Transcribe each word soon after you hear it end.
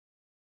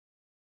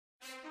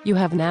You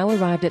have now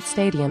arrived at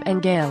Stadium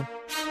and Gale.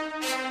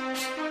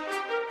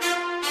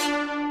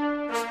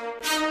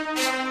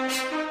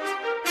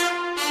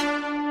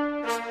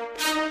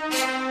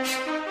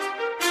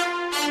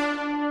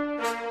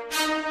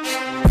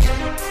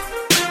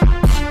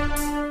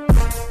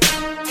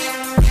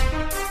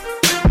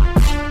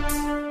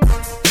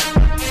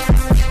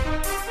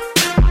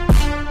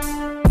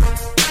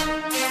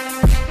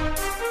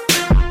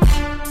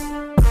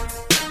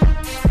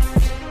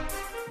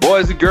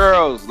 Boys and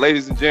girls,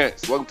 ladies and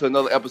gents, welcome to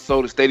another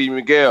episode of Stadium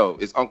and Gale.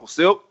 It's Uncle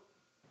Silk.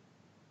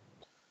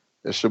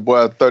 It's your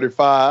boy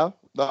 35,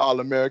 the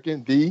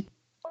All-American,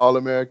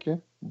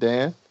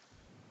 Dan.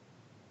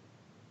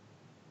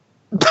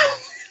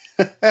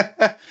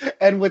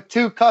 And with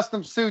two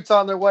custom suits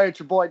on their way, it's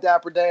your boy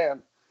Dapper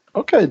Dan.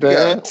 Okay,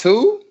 Dan. Got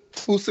two?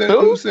 Who sent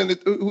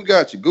it? Who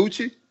got you? Gucci?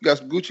 You got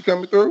some Gucci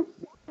coming through?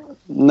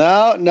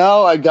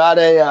 No, I got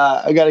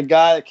a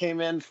guy that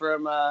came in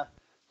from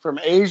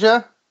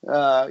Asia.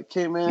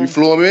 Came in. You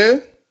flew him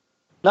in?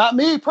 Not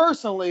me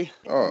personally,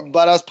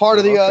 but I was part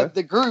of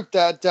the group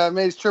that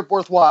made his trip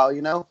worthwhile.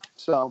 You know,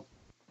 so.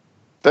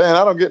 Dan,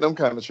 I don't get them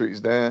kind of treats,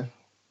 Dan.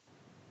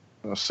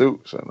 No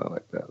suits or nothing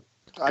like that.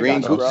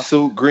 Green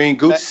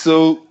Gucci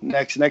suit.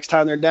 Next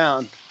time they're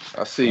down.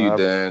 I see you,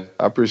 Dan.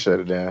 I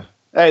appreciate it, Dan.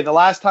 Hey, the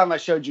last time I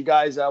showed you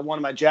guys one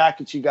of my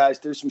jackets, you guys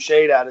threw some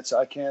shade at it, so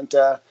I can't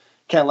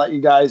let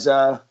you guys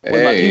with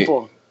my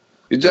people.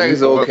 Your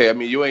jacket's okay. I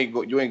mean, you ain't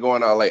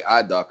going out like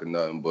eye doc or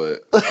nothing,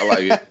 but I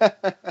like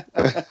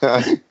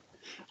it.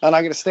 I'm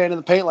not gonna stand in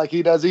the paint like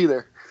he does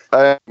either.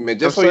 I mean,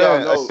 just so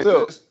y'all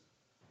know.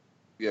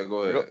 Yeah,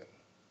 go ahead.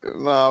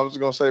 No, I was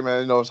gonna say,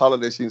 man. You know, it's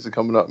holiday season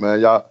coming up, man.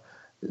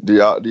 Do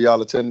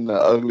y'all attend the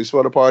ugly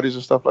sweater parties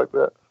and stuff like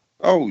that?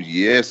 Oh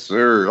yes,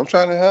 sir. I'm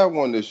trying to have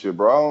one this year,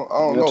 bro. I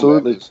don't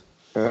Absolutely.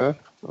 know, man.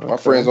 My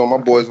friends my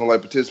boys don't like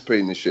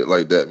participating in shit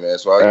like that, man.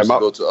 So I used to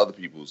go to other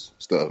people's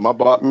stuff. My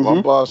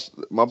boss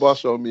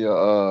showed me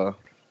a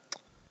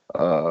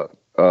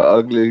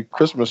ugly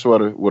Christmas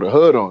sweater with a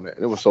hood on it.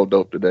 It was so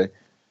dope today.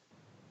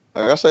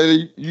 Like I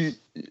say, you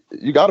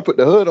got to put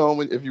the hood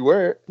on if you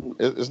wear it.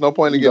 There's no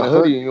point in getting a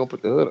hoodie and you don't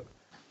put the hood on.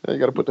 Yeah, you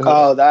got to put the hood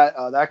on.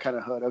 That kind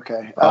of hood.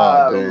 Okay.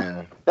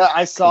 Damn.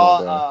 I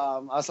saw.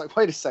 I was like,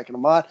 wait a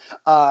second, Ahmad.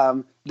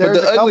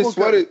 There's the ugly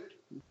sweater.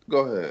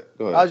 Go ahead.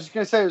 I was just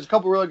going to say, there's a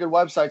couple really good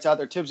websites out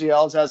there. Tipsy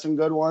L's has some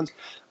good ones.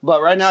 But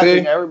right now, I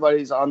think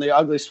everybody's on the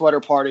ugly sweater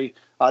party.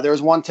 There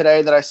was one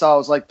today that I saw. It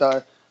was like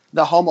the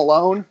Home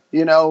Alone,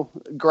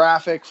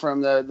 graphic from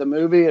the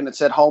movie. And it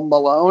said Home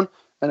Alone.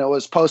 And it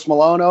was Post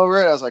Malone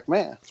over it. I was like,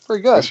 man, it's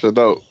pretty good. That's so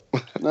dope.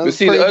 But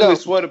see, the ugly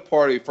sweater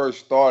party first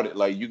started,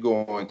 like, you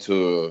going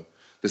to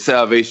the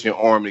Salvation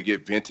Army to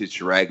get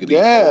vintage raggedy.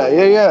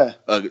 Yeah.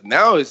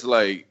 Now it's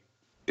like,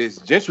 it's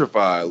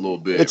gentrified a little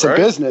bit, It's right?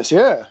 a business,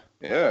 yeah.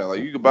 Yeah, like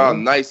you could buy a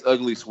nice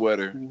ugly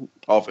sweater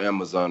off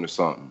Amazon or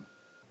something.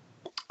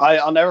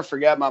 I'll never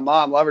forget my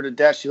mom. Love her to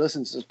death. She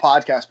listens to this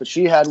podcast, but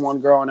she had one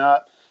growing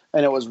up,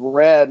 and it was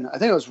red. I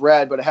think it was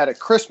red, but it had a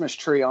Christmas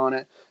tree on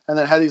it, and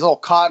then it had these little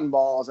cotton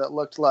balls that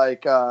looked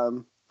like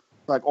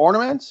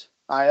ornaments.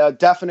 A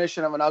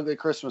definition of an ugly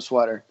Christmas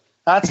sweater.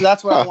 That's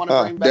what I want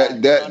to bring back. You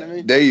know what I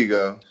mean? There you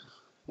go.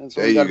 That's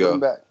what we got to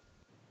bring back.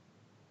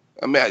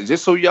 I mean,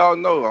 just so y'all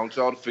know, I don't want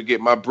y'all to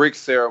forget, my brick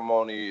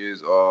ceremony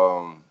is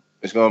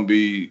it's gonna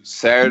be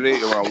Saturday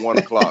around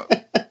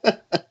 1:00.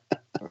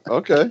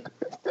 Okay.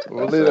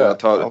 We'll leave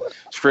that.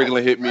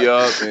 Strickland hit me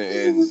up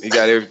and he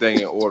got everything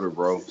in order,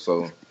 bro.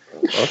 So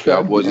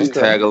y'all boys just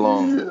tag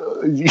along.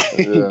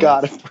 You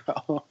got it,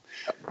 bro.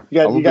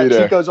 You got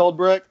Chico's old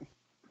brick?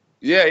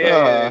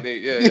 Yeah.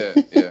 They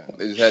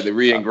just had to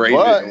re-engrave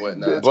it and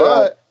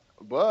whatnot.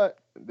 But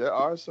there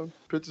are some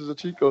pictures of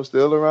Chico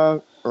still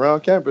around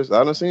campus.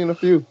 I done seen a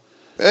few.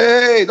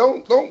 Hey,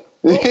 don't don't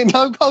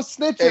go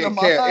snitching them.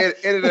 Cam,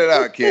 edit it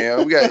out,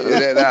 Cam. We got to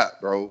edit that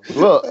out, bro.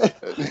 Look,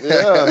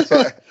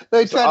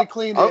 they try to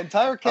clean the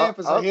entire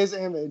campus of his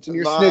image, and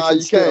you're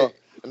snitching still.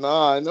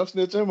 Nah, no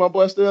snitching. My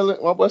boy still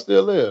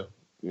live.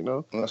 You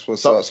know, that's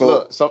what's up.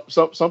 So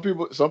some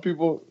people, still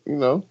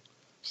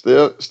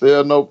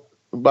know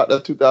about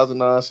that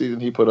 2009 season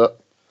he put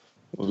up.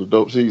 It was a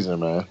dope season,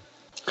 man.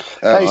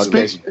 Hey,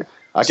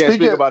 I can't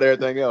speak about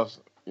everything else.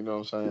 You know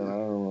what I'm saying? I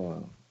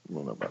don't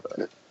know about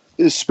that.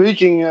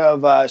 Speaking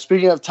of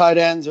tight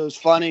ends, it was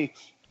funny.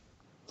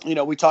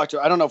 We talked.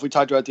 I don't know if we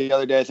talked about it the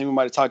other day. I think we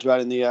might have talked about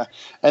it in the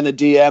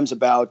DMs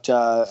about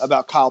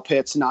Kyle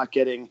Pitts not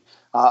getting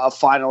a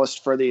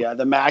finalist for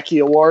the Mackey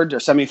Award or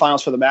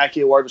semifinals for the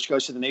Mackey Award, which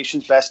goes to the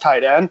nation's best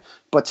tight end.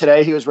 But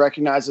today he was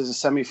recognized as a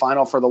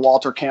semifinal for the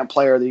Walter Camp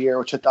Player of the Year,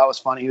 which I thought was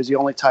funny. He was the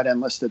only tight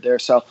end listed there.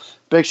 So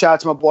big shout out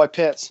to my boy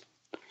Pitts.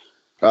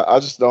 I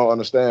just don't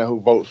understand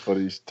who votes for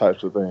these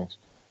types of things.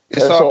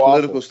 It's all so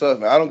political awful stuff,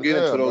 man. I don't get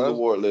into those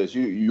award lists.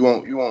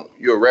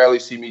 You'll rarely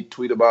see me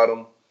tweet about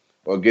them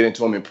or get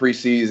into them in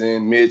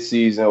preseason,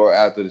 mid-season, or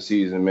after the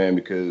season, man.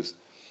 Because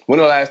when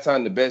the last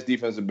time the best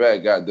defensive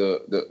back got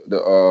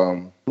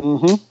the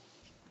I'm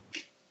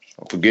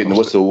forgetting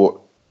what's the award?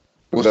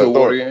 What's the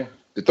award again?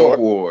 The Thorpe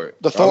Award.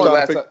 The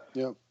Thorpe.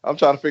 I'm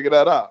trying to figure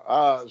that out.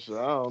 I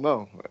don't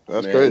know.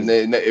 That's crazy.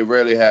 It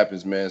rarely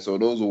happens, man. So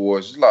those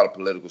awards, there's a lot of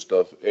political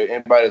stuff.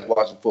 Anybody that's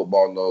watching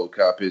football knows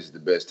Kyle Pitts is the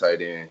best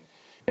tight end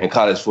in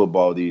college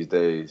football these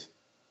days.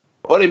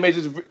 Or they may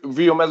just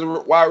view him as a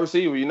wide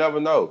receiver. You never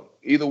know.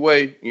 Either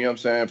way, you know what I'm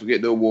saying?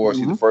 Forget the awards.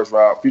 He's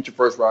the future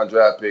first round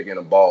draft pick and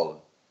a baller.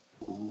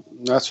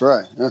 That's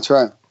right. All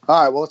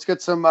right. Well, let's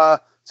get some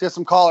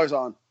callers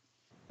on.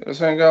 Let's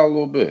hang out a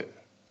little bit.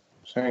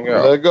 Let's hang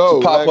out. Let go.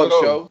 It's a pop-up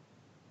show.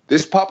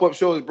 This pop-up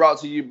show is brought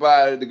to you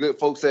by the good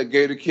folks at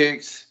Gator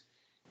Kicks.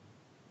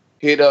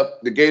 Hit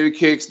up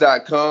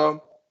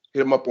thegatorkicks.com. Hit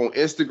them up on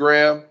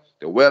Instagram,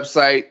 the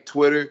website,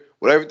 Twitter,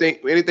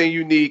 anything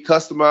you need,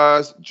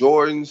 customized,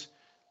 Jordans.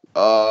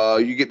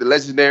 You get the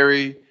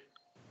legendary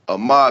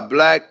Ahmad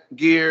Black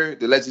gear,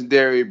 the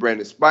legendary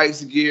Brandon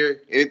Spikes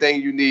gear.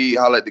 Anything you need,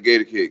 holla at the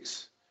Gator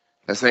Kicks.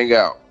 Let's hang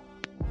out.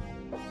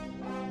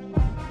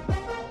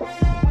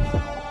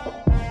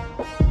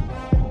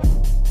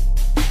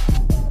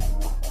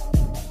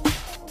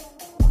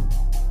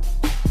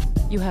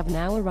 You have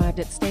now arrived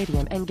at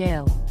Stadium and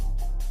Gale.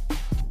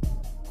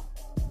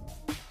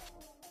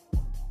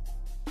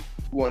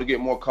 We want to get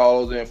more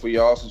calls in for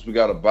y'all since we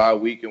got a bye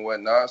week and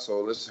whatnot.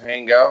 So let's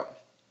hang out.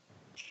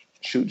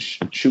 Shoot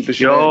the shit.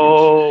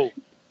 Yo.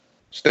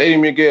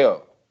 Stadium and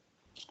Gale.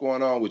 What's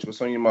going on with you?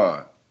 What's on your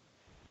mind?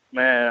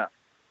 Man,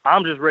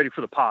 I'm just ready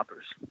for the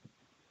poppers.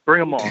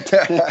 Bring them on.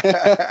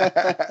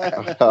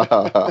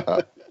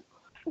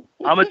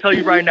 I'm going to tell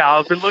you right now,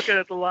 I've been looking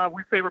at the line.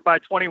 We favored by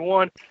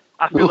 21.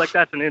 I feel like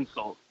that's an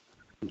insult.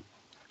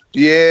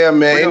 Yeah,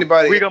 man. We're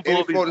going to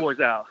blow these boys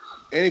out.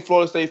 Any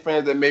Florida State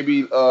fans that may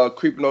be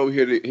creeping over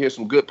here to hear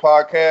some good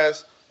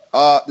podcasts,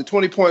 the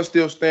 20 points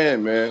still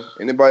stand, man.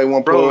 Anybody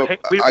want to pull up?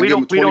 I give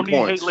them 20 points. We don't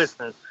need hate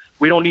listeners.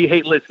 We don't need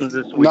hate listeners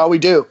this week. No, we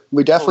do.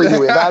 We definitely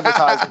do. We have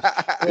advertisers.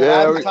 We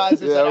have advertisers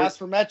that ask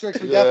for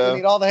metrics. We definitely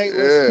need all the hate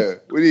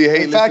listeners. Yeah, we need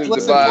hate listeners. In fact,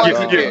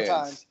 listen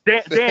times.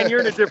 Dan, you're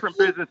in a different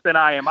business than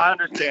I am. I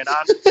understand.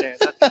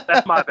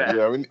 That's my bad.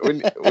 Yeah, we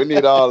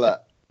need all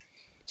that.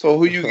 So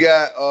who you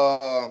got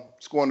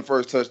scoring the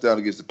first touchdown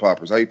against the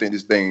Poppers? How you think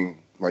this thing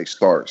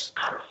starts?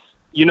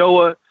 You know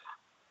what?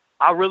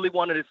 I really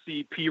wanted to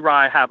see P.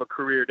 Ryan have a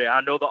career day. I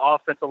know the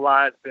offensive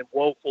line's been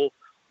woeful,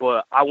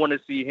 but I want to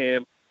see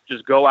him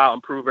just go out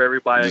and prove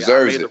everybody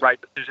I made the right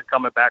decision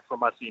coming back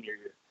from my senior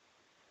year.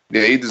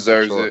 Yeah, he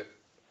deserves it.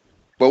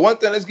 But one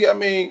thing,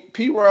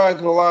 P. Ryan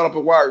can line up a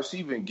wide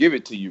receiver and give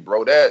it to you,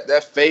 bro.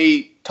 That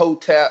fade toe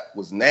tap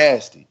was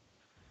nasty.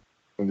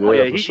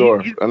 Yeah, for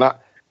sure.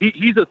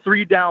 He's a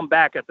 3-down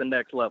back at the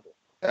next level.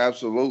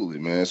 Absolutely,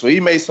 man. So he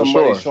made some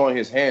money showing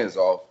his hands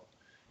off.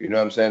 You know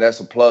what I'm saying?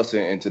 That's a plus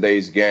in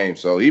today's game.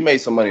 So he made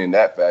some money in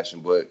that fashion,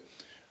 but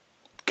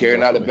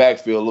carrying out the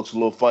backfield looks a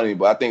little funny.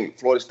 But I think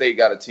Florida State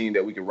got a team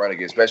that we can run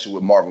against, especially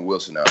with Marvin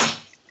Wilson out.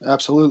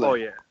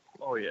 Absolutely.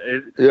 Oh,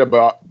 yeah.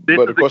 But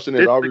the question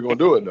is, are we going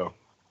to do it, though?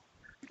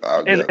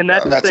 And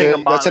that's the thing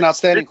about That's an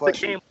outstanding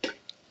question.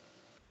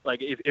 Like,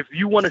 if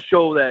you want to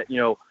show that,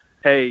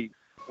 hey,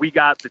 we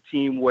got the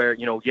team where,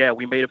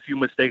 we made a few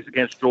mistakes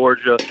against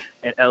Georgia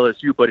and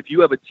LSU, but if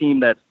you have a team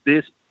that's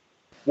this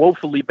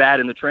woefully bad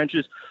in the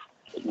trenches,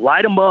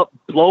 light them up,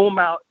 blow them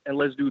out, and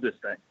let's do this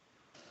thing.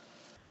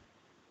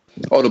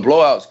 Oh, the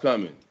blowout's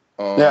coming.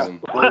 That's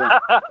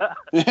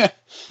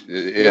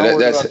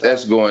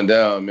going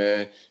down,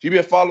 man. You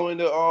been following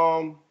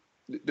the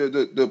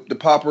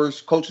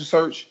Poppers coaching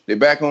search? They're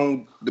back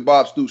on the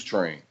Bob Stoops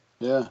train.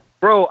 Yeah,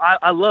 bro,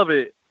 I love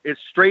it. It's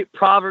straight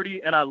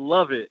poverty, and I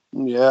love it.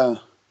 Yeah.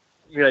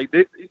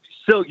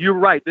 So you're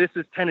right. This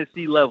is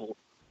Tennessee level.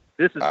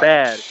 This is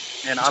bad,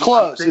 and it's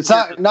close. It's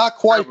not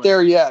quite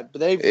there yet, but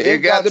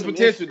they've got the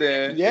potential.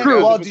 Then, yeah.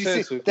 Well, do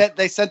you see that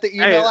they sent the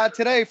email out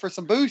today for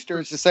some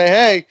boosters to say,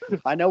 "Hey,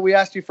 I know we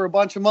asked you for a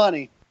bunch of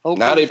money. Hopefully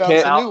now we found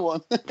a new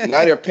one."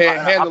 Now they're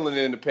panhandling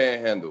in the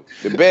panhandle.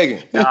 They're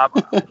begging.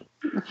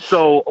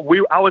 So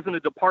I was in a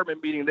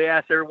department meeting. They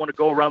asked everyone to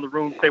go around the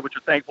room, say what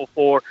you're thankful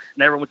for,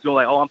 and everyone's going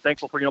like, "Oh, I'm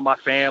thankful for my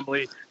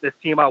family, this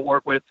team I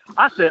work with."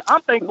 I said,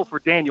 "I'm thankful for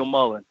Daniel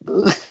Mullen."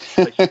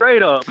 Like,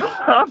 straight up,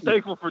 I'm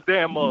thankful for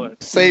Dan Mullen.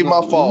 Save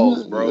my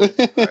falls, bro.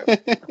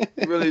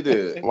 He really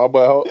did. My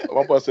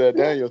boy said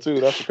Daniel too.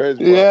 That's the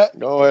crazy part. Yeah.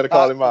 Go ahead and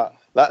call him out.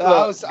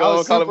 I was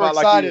super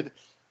excited.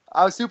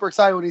 I was super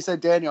excited when he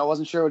said Daniel. I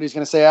wasn't sure what he was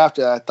going to say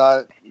after. I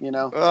thought,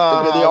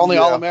 the only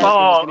All-American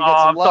was going to get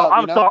some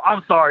love.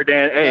 I'm sorry,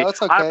 Dan. Hey,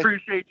 okay. I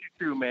appreciate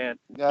you too, man.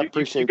 Yeah, I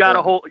appreciate you got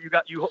to hold.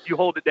 You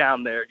hold it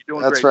down there. You're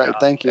doing That's great. That's right. Job.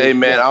 Thank you. Hey,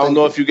 man, I don't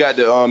know if you got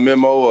the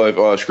memo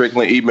or if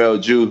Strickland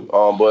emailed you,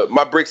 but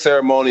my brick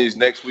ceremony is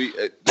next week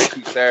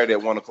Saturday at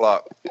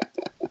 1:00.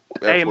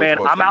 Hey, man,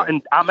 I'm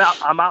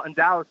out in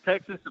Dallas,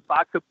 Texas. If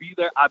I could be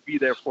there, I'd be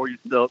there for you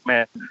still,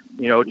 man.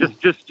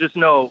 Just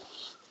know.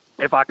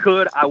 If I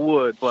could, I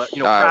would, but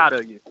proud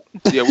of you.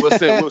 Yeah, I'm gonna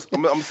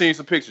send you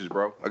some pictures,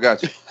 bro. I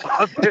got you.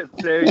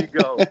 There you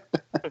go.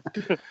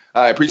 All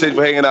right, appreciate you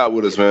for hanging out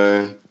with us,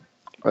 man.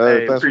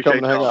 Hey, thanks for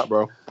coming to hang out,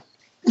 bro.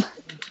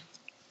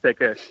 Take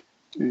care.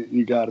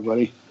 You got it,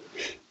 buddy.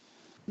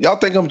 Y'all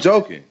think I'm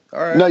joking? All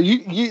right. No,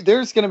 you.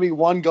 There's going to be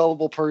one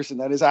gullible person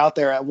that is out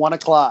there at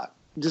 1:00,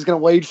 just going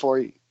to wait for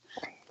you.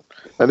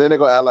 And then they're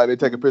gonna act like they're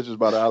taking pictures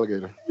by the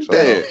alligator. So,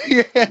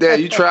 Dad,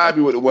 you tried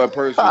me with the one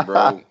person,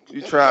 bro.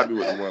 You tried me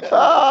with the one person.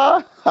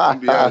 I'm gonna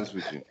be honest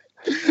with you.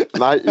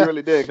 Nah, you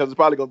really did, because it's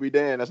probably gonna be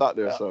Dan that's out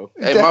there. So,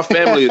 hey, my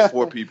family is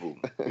 4 people.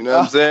 You know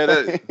what I'm saying?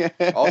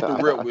 That, off the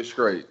rip, we're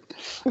straight.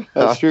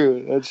 That's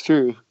true. That's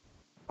true.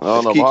 I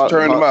don't know. Keep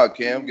turning them out,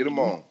 Cam. Get them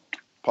on.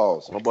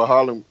 Pause. My boy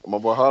Harlem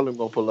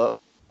gonna pull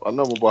up. I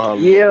know my boy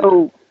Harlem.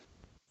 Yo.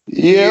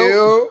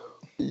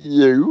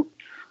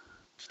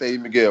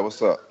 Steve Miguel,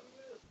 what's up?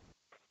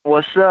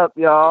 What's up,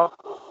 y'all?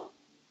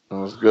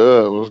 What's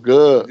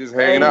good? Just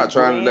hanging out,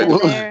 trying to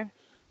let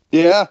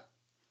Yeah.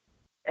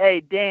 Hey,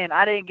 Dan,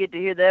 I didn't get to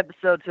hear the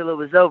episode till it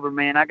was over,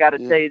 man. I got to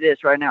tell you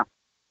this right now.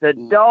 The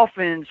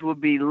Dolphins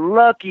would be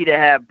lucky to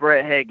have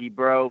Brett Heggie,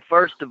 bro.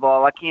 First of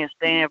all, I can't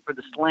stand for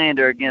the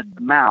slander against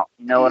the Mount.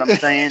 You know what I'm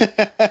saying?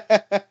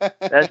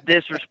 That's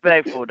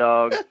disrespectful,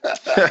 dog.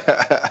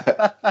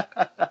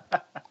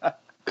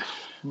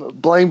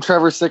 Blame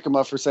Trevor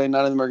Sikkema for saying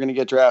none of them are going to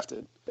get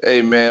drafted.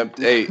 Hey, man.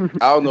 Hey,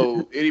 I don't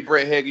know. Any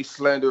Brett Heggie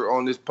slander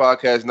on this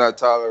podcast not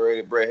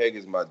tolerated. Brett Heggie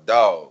is my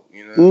dog.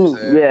 You know what I'm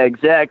saying? Yeah,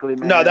 exactly,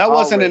 man. No, that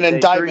wasn't an Always.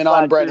 indictment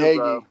on Brett Heggie.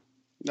 Bro.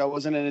 That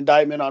wasn't an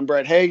indictment on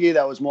Brett Heggie.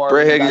 That was more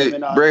Brett of an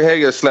indictment on... Brett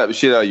Heggie slapped the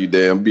shit out of you,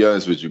 Dan. I'll be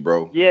honest with you,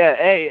 bro. Yeah,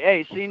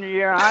 hey, senior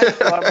year in high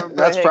school, I remember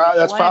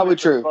That's probably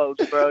true.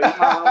 Folks, bro. You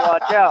might want to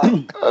watch out.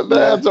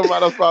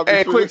 That's probably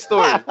hey, true. quick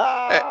story.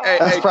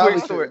 That's quick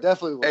story. True.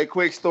 Definitely. Hey,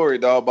 quick story,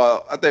 dog.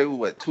 About I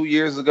think 2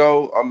 years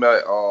ago,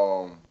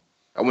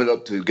 I went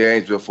up to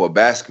Gainesville for a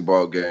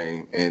basketball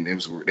game, and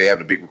they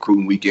have a big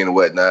recruiting weekend and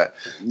whatnot.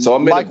 So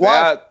I'm in the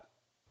bath.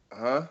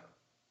 Huh?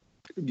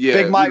 Yeah,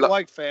 big Mike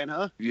White fan,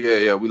 huh?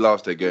 Yeah, we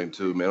lost that game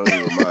too, man. Don't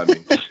even remind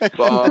me.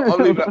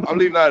 But I'm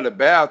leaving out of the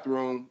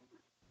bathroom,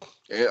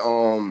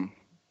 and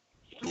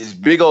this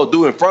big old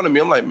dude in front of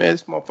me. I'm like, man,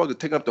 this motherfucker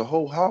taking up the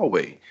whole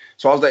hallway.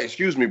 So I was like,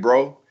 excuse me,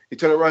 bro. He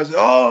turned around and said,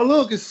 oh,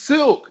 look, it's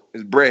Silk.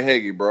 It's Brett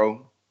Heggie,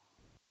 bro.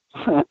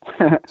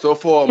 So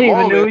for a he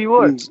moment, even knew he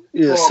was.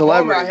 Yeah,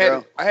 celebrity,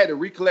 bro. I had to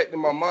recollect in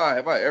my mind,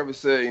 have I ever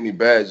said any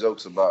bad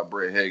jokes about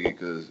Brett Heggie?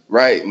 Because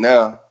right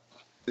now,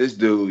 this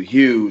dude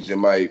huge and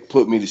might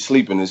put me to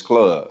sleep in this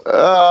club.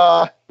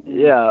 No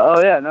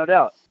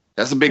doubt.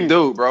 That's a big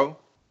dude, bro.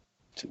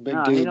 It's a big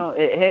dude. You know,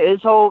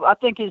 his whole. I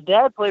think his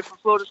dad played for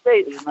Florida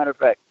State, as a matter of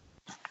fact.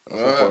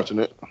 That's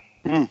unfortunate.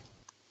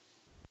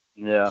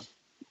 Yeah.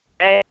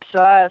 Hey,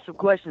 so I have some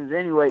questions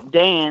anyway.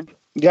 Dan.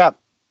 Yeah.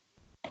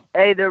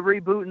 Hey, they're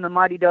rebooting the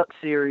Mighty Ducks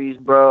series,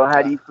 bro.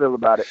 How do you feel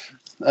about it?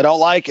 I don't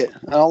like it.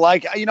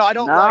 You know, I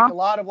don't like a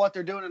lot of what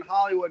they're doing in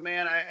Hollywood,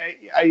 man.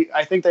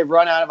 I think they've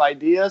run out of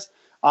ideas.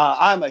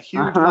 I'm a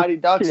huge Mighty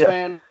Ducks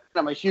fan.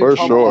 I'm a huge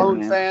Home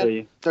Alone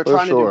fan. They're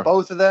trying to do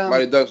both of them.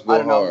 Mighty Ducks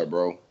go hard,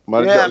 bro.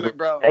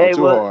 Bro. Hey,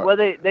 well,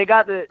 they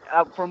got the.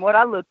 From what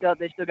I looked up,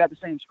 they still got the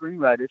same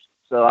screenwriters.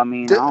 So I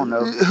mean, I don't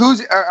know.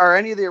 Are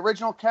any of the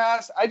original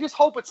cast? I just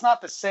hope it's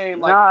not the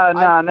same.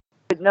 No,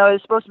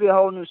 it's supposed to be a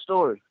whole new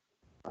story.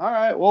 All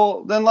right,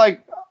 well then, I'll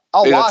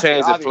They're watch gonna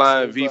change it, the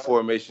flying V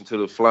formation to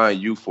the flying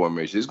U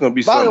formation. It's gonna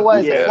be. By the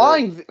way, the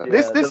flying.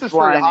 This is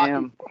for the hockey.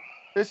 M.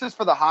 This is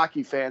for the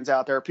hockey fans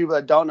out there. People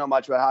that don't know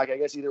much about hockey. I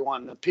guess either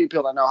one. The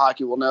people that know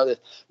hockey will know this.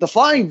 The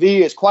flying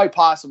V is quite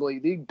possibly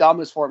the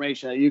dumbest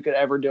formation that you could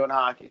ever do in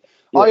hockey.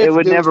 All you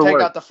have to do is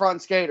take out the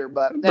front skater.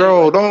 But anyway.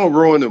 Bro, don't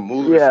ruin the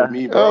movie for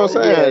me, bro.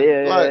 Come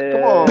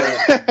on.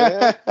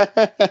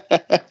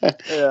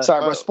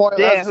 Sorry, but spoiler.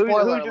 Dan,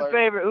 who's your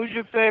favorite? Who's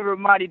your favorite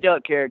Mighty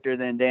Duck character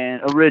then,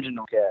 Dan?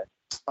 Original cast.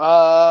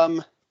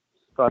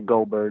 Probably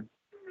Goldberg.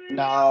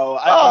 No,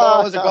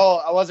 I was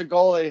a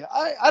goalie.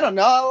 I don't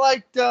know. I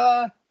liked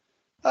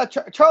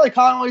Charlie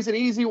Connolly's an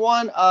easy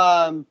one.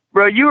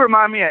 Bro, you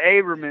remind me of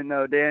Averman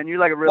though, Dan. You're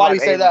like a real. Why do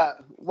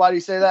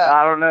you say that?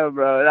 I don't know,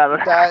 bro.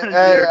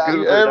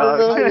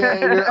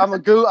 I'm a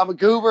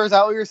goober. Is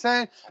that what you're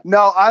saying?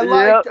 No, I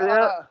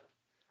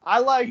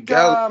liked.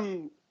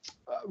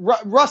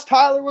 Russ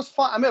Tyler was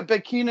fun. I'm a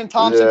big Keenan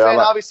Thompson fan.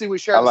 Obviously, we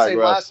share the same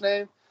last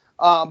name.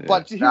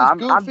 But he was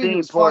goofy. I'm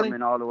Dean Portman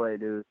funny. All the way,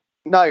 dude.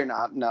 No, you're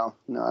not. No,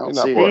 I don't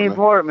see Dean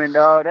Portman,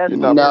 dog. That's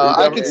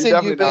I could see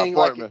you being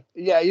like,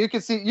 you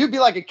could see you'd be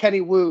like a Kenny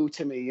Wu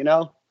to me, you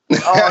know.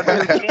 Oh,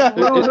 dude, Kenny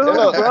Wu,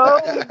 bro.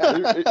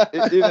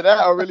 Either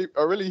that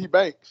or really he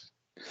banks.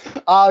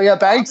 Oh yeah,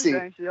 Banksy.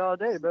 Banksy all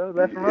day, bro.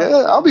 That's right.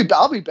 Yeah, I'll be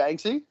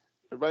Banksy.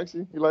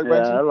 Banksy, you like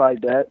Banksy? Yeah, I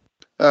like that.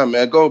 Oh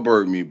man,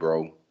 Goldberg me,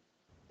 bro.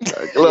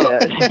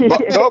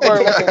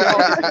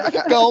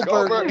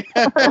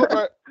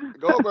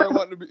 Goldberg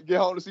wanted to get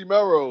home to see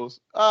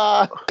Melrose.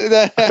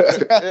 They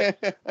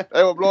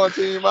were blowing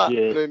team out.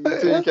 Yeah. Then the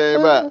team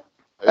came back.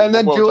 And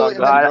then Julie,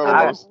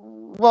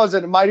 what was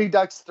it? Mighty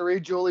Ducks 3.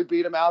 Julie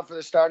beat him out for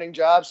the starting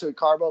job, so he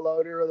carbo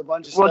loaded her with a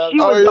bunch of stuff. Well, she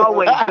was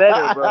always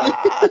better, bro.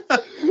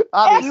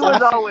 She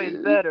was always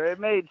better. It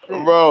made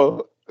sense.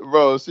 Bro,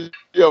 she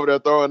over there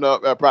throwing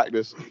up at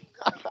practice.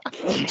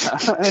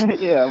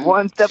 Yeah,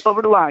 one step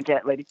over the line,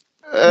 cat lady.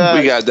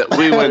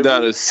 We went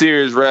down a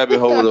serious rabbit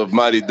hole of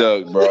Mighty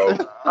Duck, bro.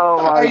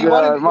 Oh my Hey,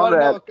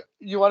 God,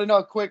 you want to know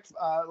a quick,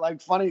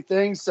 funny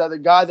thing? So the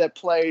guy that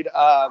played,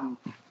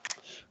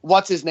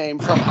 what's his name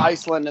from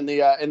Iceland in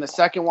the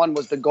second one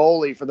was the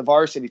goalie for the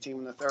varsity team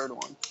in the third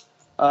one.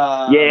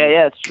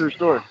 Yeah, it's a true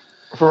story.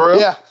 For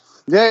real?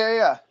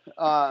 Yeah.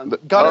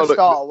 Gunnar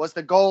Stahl was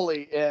the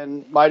goalie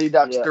in Mighty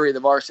Ducks 3, the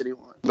varsity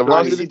one. The varsity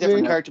Obviously different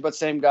team? character, but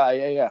same guy.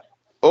 Yeah.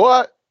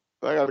 What?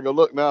 I gotta go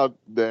look now,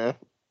 Dan.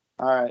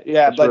 All right,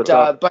 yeah,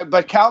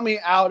 but count me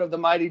out of the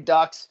Mighty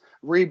Ducks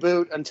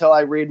reboot until I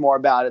read more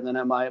about it, and then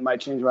I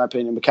might change my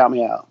opinion. But count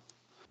me out.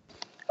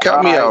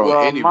 Count me out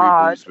on any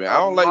reboots, man. I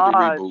don't like the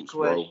reboots,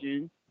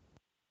 question,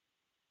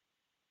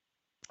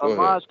 bro.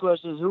 Ahmad's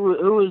question is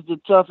who is the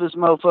toughest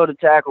mofo to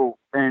tackle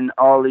in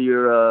all of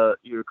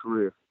your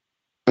career?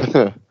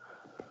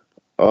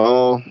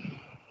 Wow.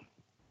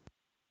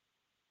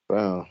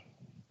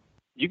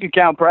 You can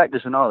count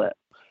practice and all that.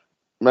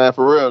 Man,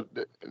 for real,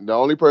 the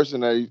only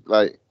person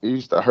that he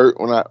used to hurt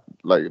when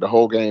the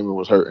whole game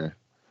was hurting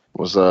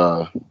was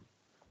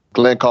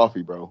Glenn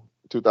Coffey, bro,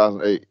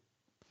 2008.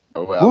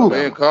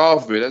 Glenn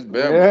Coffey, that's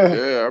bad. Yeah,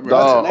 I remember.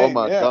 Dog, oh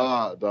my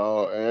God,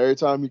 dog! And every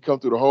time he come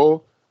through the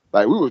hole,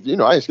 like we was,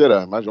 I ain't scared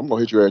of him. I'm gonna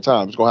hit you every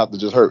time. It's gonna have to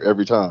just hurt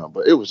every time.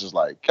 But it was just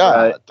like,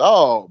 God,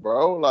 dog,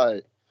 bro.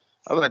 Like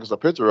I think it's a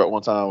picture at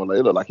one time when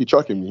it looked like he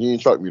trucking me. He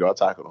ain't truck me though. I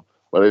tackled him,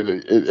 but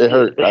it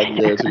hurt. I can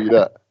guarantee you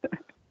that.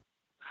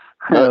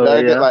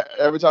 Like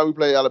every time we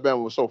played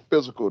Alabama, it was so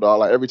physical,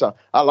 dog. Like every time,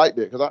 I liked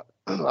it because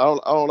I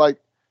don't like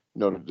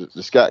the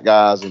scat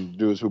guys and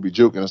dudes who be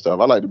juking and stuff.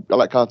 I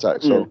like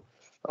contact. So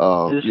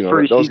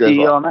free those CTE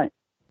games all night.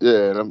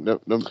 Yeah,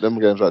 them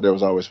games right there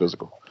was always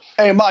physical.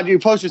 Hey, Ahmad, you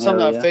posted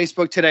something on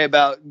Facebook today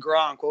about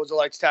Gronk. What was it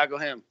like to tackle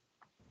him?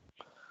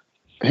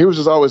 He was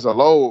just always a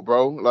load,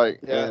 bro.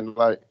 And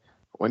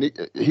when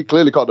he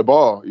clearly caught the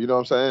ball, you know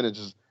what I'm saying? And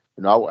just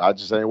I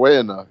just ain't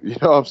weighing enough, you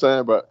know what I'm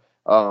saying? But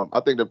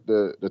I think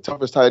the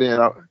toughest tight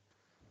end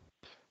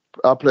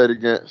I played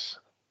against.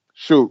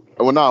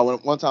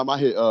 One time I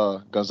hit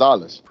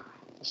Gonzalez,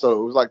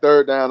 so it was like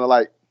third down to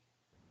like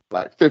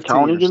 15.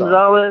 Tony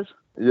Gonzalez.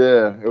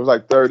 Yeah, it was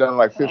like third down to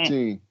like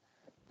 15,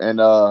 and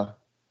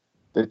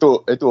they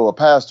threw a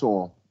pass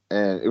to him,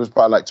 and it was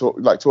probably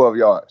like 12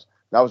 yards.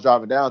 And I was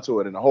driving down to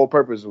it, and the whole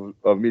purpose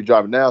of me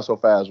driving down so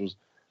fast was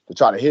to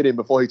try to hit him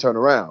before he turned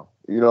around.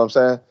 You know what I'm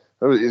saying?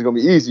 It's gonna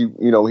be easy,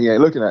 he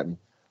ain't looking at me.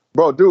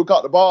 Bro, dude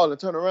caught the ball and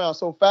turned around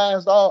so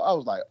fast, dog. I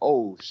was like,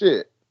 oh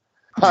shit.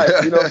 Like,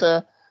 you know what I'm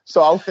saying?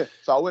 So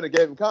I went and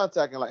gave him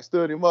contact and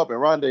stood him up, and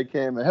Rondé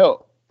came and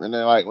helped. And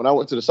then when I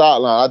went to the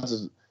sideline,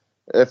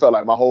 it felt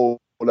like my whole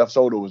left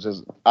shoulder was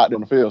just out there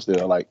on the field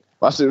still. Like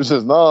my shit was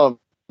just numb,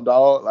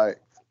 dog.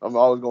 Like I'm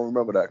always gonna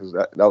remember that because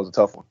that was a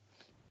tough one.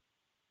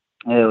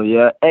 Hell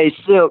yeah. Hey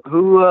Silk,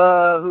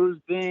 who's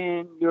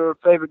been your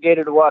favorite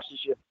Gator to watch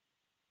this year?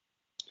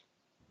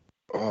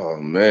 Oh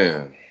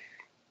man.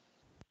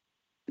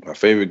 My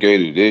favorite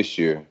Gator this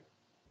year.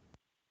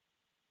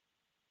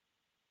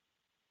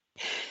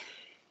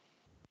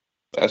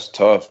 That's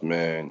tough,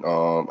 man.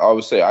 I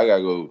would say I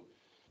gotta go.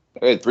 I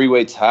got a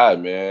three-way tie,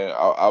 man.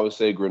 I would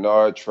say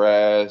Grenard,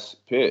 Trask,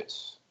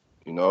 Pitts.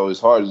 It's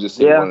hard to just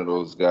say one of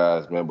those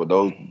guys, man. But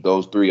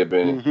those three have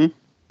been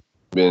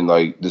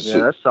like the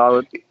that's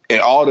solid.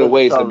 In all the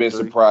ways have been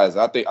surprised.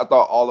 I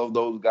thought all of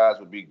those guys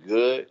would be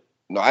good.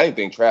 No, I didn't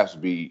think Trask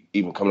would be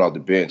even coming off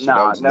the bench. That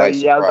was a nice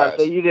surprise. I was about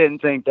to say you didn't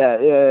think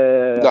that.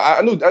 Yeah. No,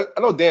 I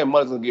know Dan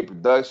Mullen's gonna get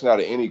production out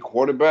of any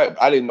quarterback.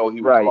 I didn't know he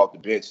would come off the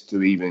bench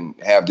to even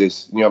have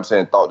this. You know what I'm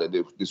saying? Thought that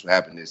this would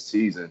happen this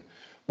season,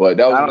 but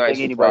that was a nice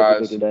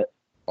surprise.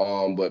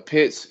 But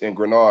Pitts and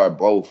Grenard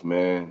both,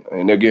 man,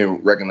 and they're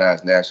getting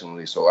recognized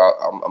nationally. So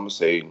I'm gonna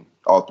say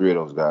all three of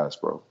those guys,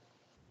 bro.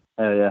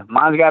 Hell yeah,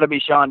 mine's got to be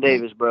Sean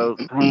Davis, bro.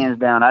 Hands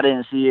down. I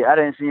didn't see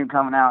him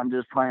coming out and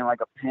just playing like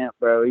a pimp,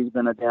 bro. He's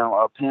been a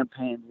pimp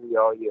pansy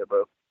all year,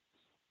 bro.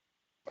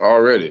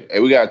 Already. Hey,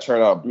 we gotta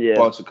turn out a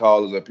bunch of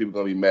callers that people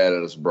gonna be mad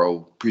at us,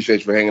 bro. Appreciate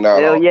you for hanging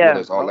out. Hell yeah,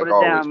 with us hold it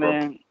down,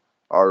 man.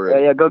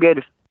 Already. Yeah, go get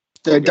it.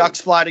 The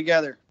Ducks fly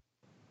together.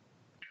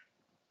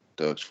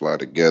 Ducks fly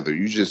together.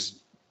 You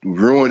just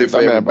ruined it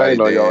for everybody.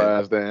 Man, your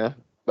ass, Dan.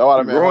 You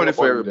ruined it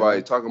for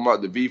everybody. Talking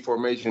about the V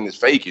formation is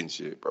fake and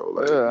shit, bro.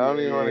 I don't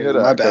even want to hear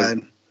that. My bad.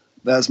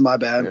 That's my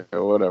bad. Yeah,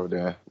 whatever,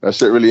 Dan. That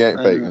shit really ain't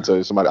fake until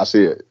I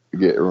see it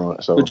get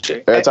ruined. So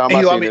every time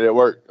I see it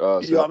work.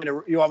 You want me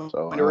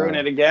to ruin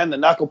it again? The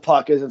knuckle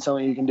puck isn't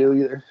something you can do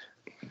either.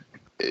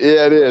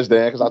 Yeah, it is,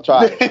 Dan, because I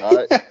tried it. All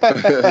right.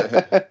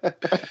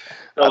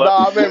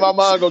 I made my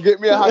mind go get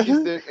me a hockey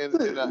stick and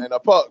a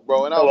puck,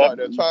 bro. And I was out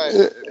there trying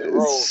to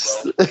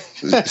roll,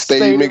 bro.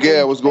 Stadium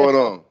Miguel, what's going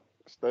on?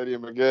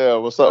 Stadium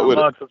Miguel, what's up with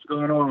it? What's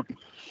going on?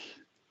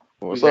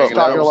 What's up?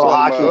 Talking a little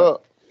hockey.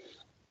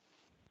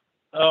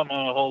 Oh,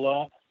 not a whole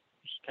lot.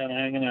 Just kind of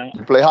hanging out.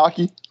 You play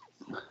hockey?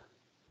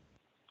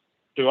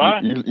 Do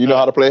I? You know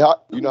how to play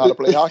hockey? You know how to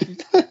play hockey?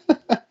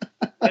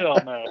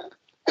 Hell no.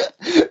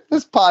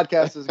 This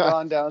podcast has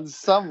gone down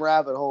some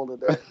rabbit hole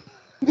today.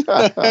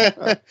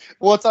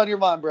 What's on your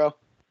mind, bro?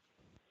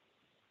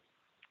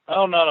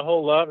 Oh, not a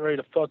whole lot. Ready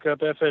to fuck up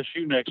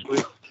FSU next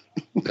week.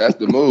 That's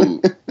the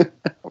move.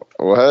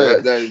 Well,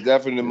 hey, that is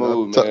definitely the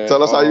move, man.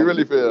 Tell us how you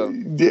really feel.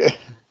 Yeah.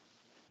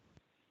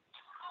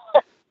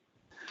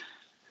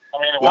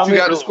 What you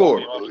got to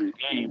score?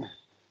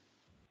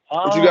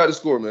 What you got to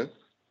score, man?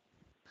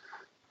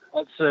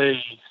 I'd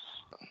say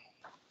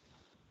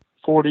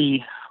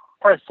 40,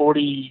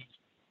 probably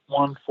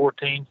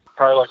 41-14,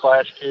 probably like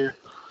last year.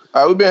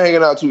 All right, we've been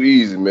hanging out too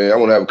easy, man. I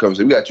want to have a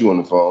conversation. We got you on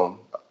the phone.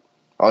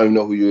 I don't even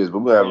know who you is, but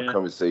we're going to have a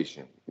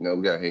conversation. You know,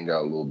 we got to hang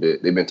out a little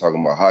bit. They've been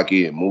talking about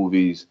hockey and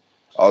movies,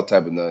 all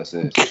type of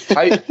nonsense.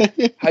 How you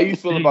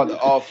feel about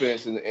the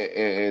offense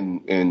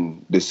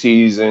and the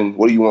season?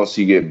 What do you want to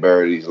see get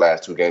buried these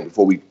last two games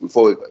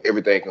before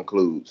everything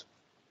concludes?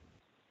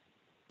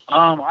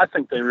 I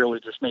think they really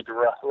just need to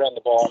run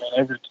the ball.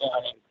 I mean,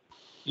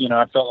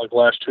 I felt like the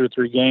last 2 or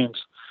 3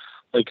 games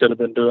they could have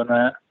been doing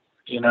that.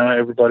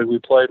 Everybody we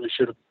played, we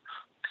should have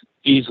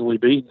easily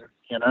beaten.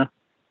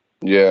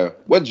 Yeah.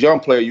 What young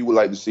player you would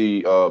like to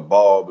see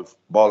ball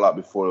out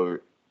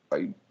before?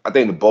 Like, I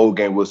think the bowl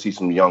game we'll see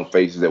some young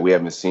faces that we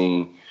haven't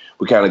seen.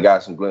 We kind of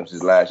got some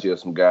glimpses last year of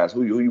some guys.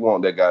 Who you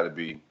want that guy to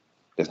be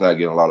that's not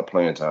getting a lot of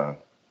playing time?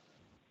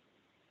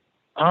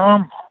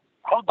 I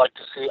would like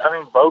to see. I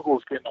mean,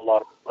 Vogel's getting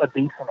a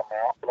decent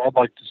amount, but I'd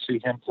like to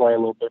see him play a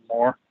little bit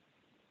more.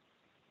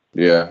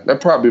 Yeah, that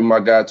probably be my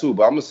guy too.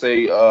 But I'm gonna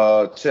say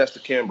Chester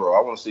Kimbrough.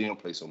 I want to see him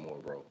play some more,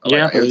 bro.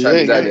 Every time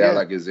he's out there, I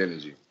like his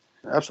energy.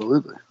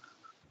 Absolutely.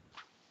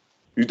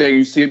 You think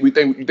you see? You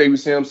think we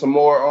see him some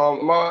more,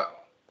 Ahmad?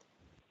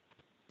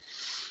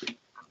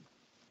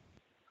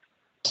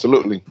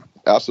 Absolutely,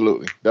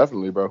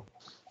 definitely, bro.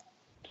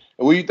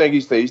 And where you think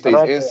he stays? He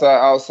stays inside,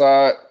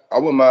 outside. I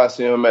wouldn't mind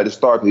seeing him at the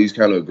start because he's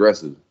kind of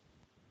aggressive.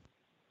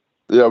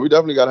 Yeah, we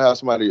definitely got to have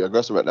somebody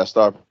aggressive at that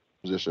star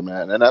position,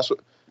 man. And that's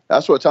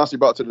what Chauncey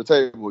brought to the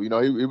table. He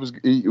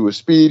was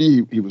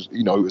speedy. He was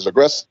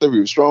aggressive. He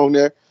was strong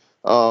there.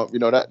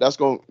 That's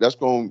going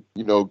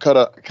cut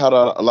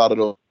out a lot of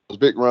those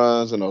big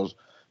runs and those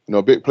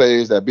big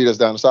plays that beat us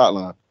down the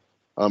sideline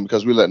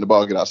because we're letting the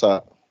ball get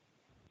outside.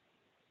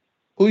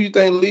 Who you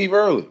think leave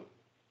early?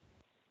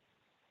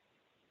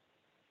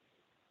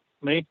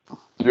 Me?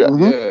 Yeah.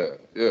 Mm-hmm.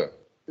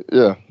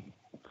 Yeah.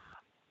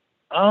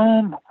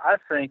 I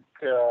think,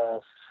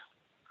 I'm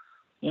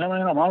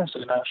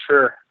honestly not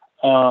sure.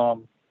 I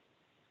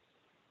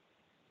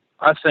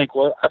think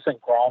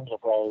Grimes will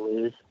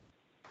probably leave.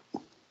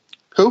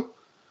 Who?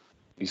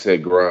 You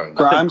said Grimes.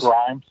 Grimes.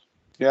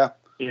 Yeah.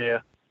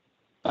 Yeah.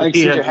 I think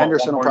CJ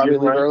Henderson will probably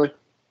leave early.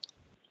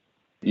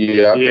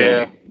 Yeah, I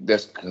think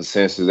that's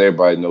consensus.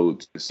 Everybody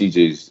knows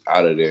CJ's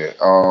out of there.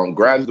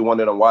 Grimes is the one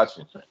that I'm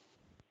watching.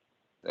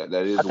 That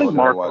is the one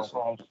that I'm watching.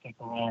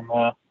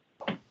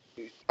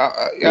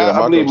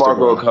 I believe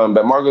Marco will come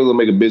back. Marco will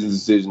make a business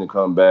decision to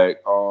come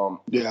back.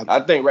 I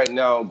think right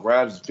now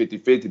Grimes is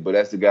 50-50, but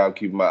that's the guy I'm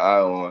keeping my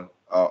eye on.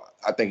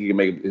 I think he can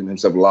make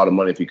himself a lot of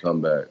money if he come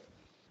back.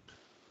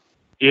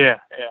 Yeah.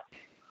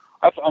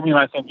 I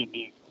think he'd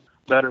be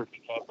better if he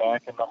came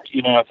back. And,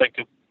 I think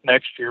that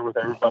next year with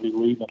everybody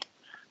leaving,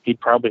 he'd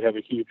probably have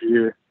a huge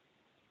year.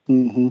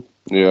 Mm-hmm.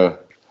 Yeah.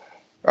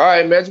 All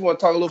right, man. Just want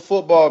to talk a little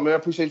football, man.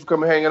 Appreciate you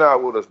coming hanging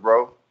out with us,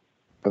 bro.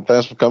 And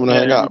thanks for coming to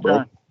hang out,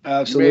 bro.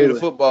 Absolutely. You made a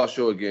football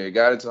show again.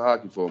 Got into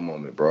hockey for a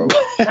moment, bro.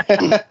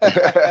 Because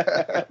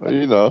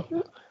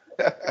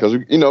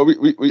we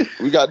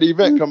got the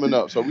event coming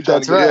up, so we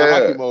trying to get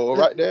hockey mode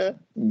right there.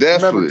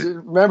 Definitely.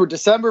 Remember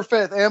December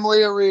 5th,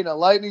 Amalie Arena,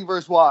 Lightning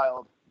versus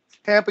Wild,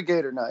 Tampa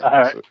Gator night. All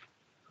right,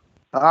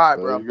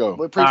 bro. There you go.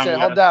 We appreciate it.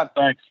 Hold down.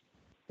 Thanks.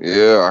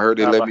 Yeah, I heard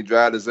they let me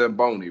drive the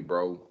Zamboni,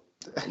 bro.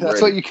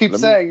 That's what you keep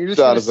saying. You're just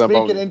going to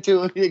speak it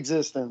into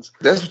existence.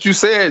 That's what you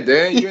said,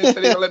 Dan. You didn't say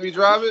they going to let me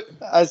drive it?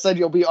 I said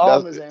you'll be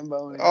on the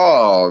Zamboni.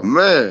 Oh,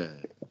 man.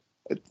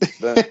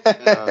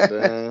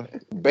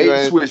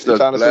 Bait switch up.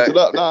 Trying to switch it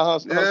up. A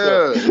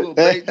little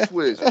bait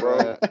switch,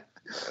 bro.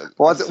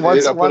 Once I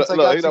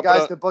got you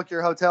guys to book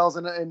your hotels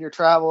and your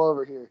travel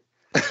over here.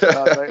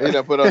 He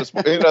done put on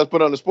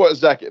the sports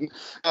jacket.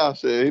 Oh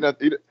shit! He done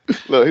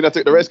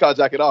take the race car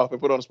jacket off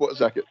and put on the sports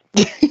jacket.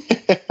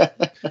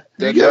 Do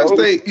you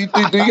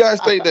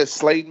guys think that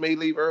Slade may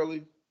leave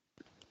early?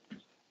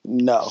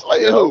 No.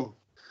 Slade who?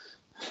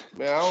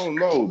 Man, I don't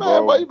know,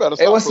 bro. Man,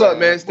 hey, what's up,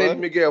 man? Stady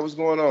Miguel, what's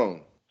going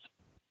on?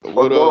 What's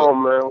going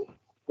on, man?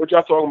 What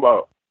y'all talking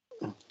about?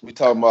 We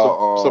talking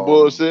about some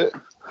bullshit.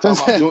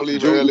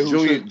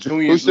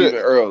 Junior's leaving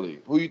early.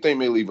 Who you think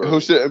may leave early?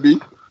 Who shouldn't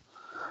be?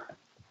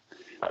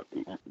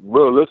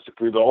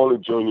 Realistically, the only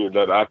junior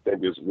that I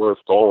think is worth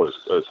going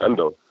is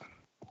Hendo.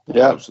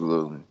 Yeah,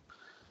 absolutely.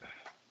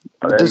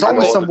 There's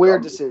always some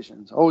weird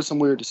decisions.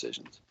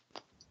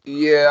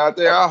 Yeah,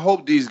 I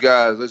hope these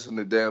guys listen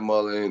to Dan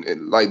Mullen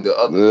and like the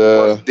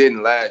other ones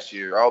didn't last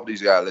year. I hope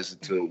these guys listen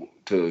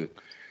to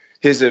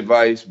his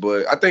advice.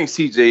 But I think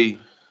CJ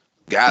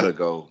gotta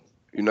go.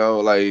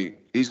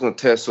 He's gonna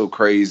test so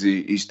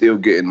crazy. He's still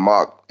getting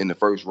mocked in the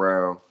first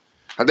round.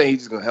 I think he's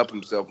just gonna help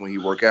himself when he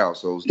work out.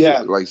 So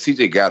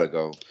CJ gotta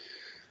go.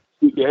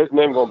 Yeah, his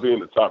name gonna be in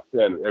the top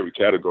 10 in every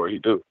category he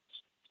do.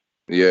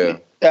 Yeah.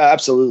 Yeah,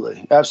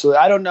 absolutely. Absolutely.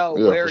 I don't know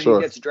where he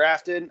sure. gets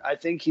drafted. I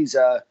think he's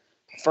a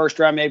first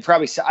round, maybe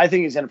probably. I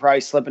think he's going to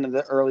probably slip into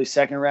the early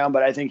second round,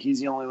 but I think he's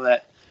the only one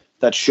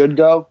that should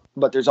go.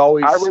 But there's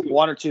always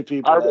one or two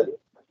people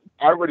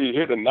I already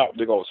hear the knock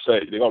they're going to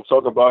say. They're going to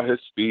talk about his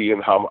speed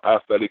and how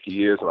athletic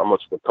he is and how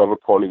much of a cover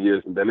corner he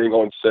is. And then they're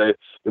going to say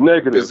the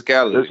negative.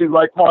 Physicality. Does he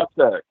like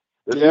contact?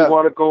 Does he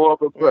want to go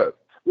up and press?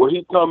 Will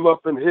he come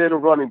up and hit a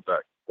running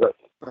back?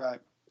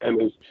 Right. But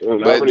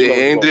at the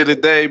end of the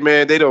day,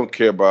 man, they don't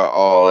care about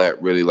all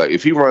that really. Like,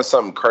 if he runs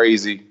something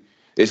crazy,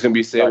 it's going to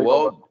be said, they're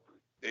going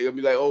to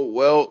be like, oh,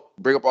 well,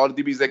 bring up all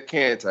the DBs that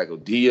can tackle,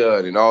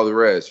 Dion and all the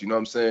rest. You know what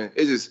I'm saying?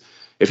 It's just,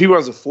 if he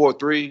runs a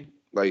 4.3,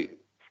 like,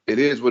 it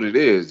is what it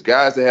is.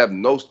 Guys that have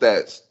no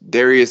stats,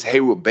 Darius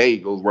Hayward Bay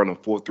goes run a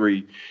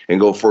 4.3 and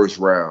go first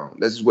round.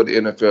 That's just what the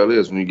NFL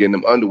is. When you get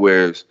them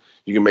underwears,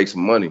 you can make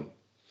some money.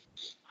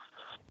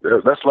 Yeah,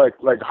 that's like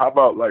how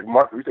about like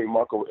Marco? You think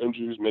Marco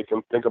injuries make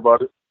him think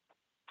about it?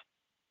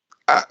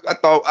 I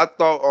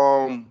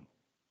thought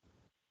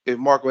if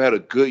Marco had a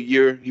good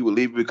year, he would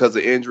leave because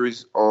of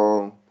injuries.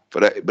 For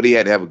that, but he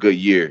had to have a good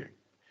year.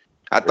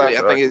 I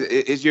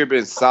think his year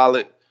been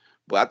solid,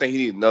 but I think he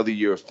needs another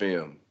year of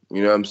film.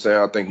 You know what I'm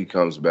saying? I think he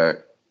comes back.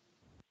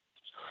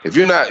 If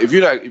you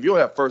don't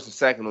have first and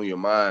second on your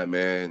mind,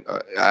 man,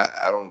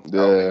 I don't think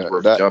it's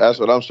worth jumping. That's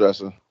what I'm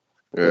stressing.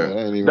 Yeah, it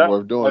ain't even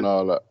worth doing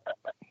all that.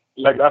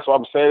 Like that's what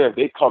I'm saying. If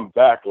they come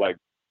back, like,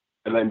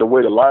 and then the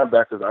way the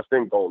linebackers I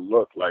think gonna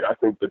look, like I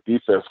think the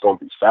defense gonna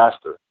be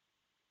faster,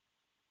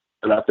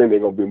 and I think they're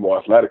gonna be more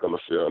athletic on the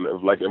field.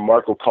 And if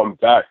Marco come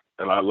back,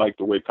 and I like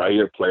the way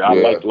Khair play, I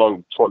like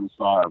long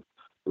 25.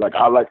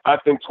 I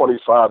think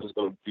 25 is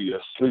gonna be a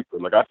sleeper.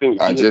 Like I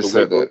think I just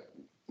said that.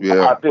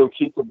 Yeah, I think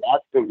he can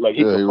fuck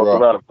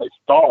around and play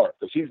star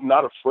because he's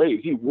not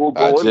afraid. He will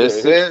go in there. I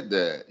just said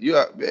that.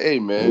 Hey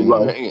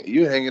man,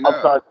 you hanging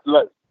out.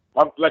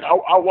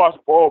 I watch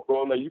ball,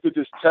 bro. Like you could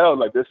just tell,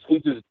 like this,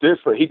 he's just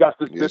different. He got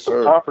this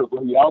different confidence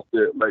when he out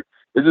there. Like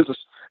it's just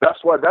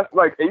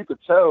and you could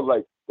tell,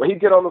 like when he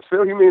get on the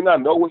field, he may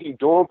not know what he's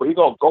doing, but he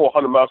gonna go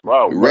 100 miles per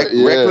hour.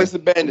 Reckless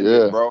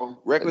abandonment, bro.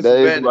 Reckless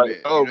abandonment.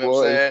 You know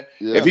what I'm saying?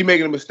 Yeah. If he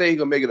making a mistake, he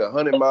gonna make it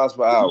 100 miles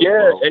per hour.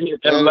 Yeah, bro. and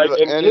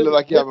he look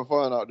like he having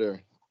fun out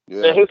there.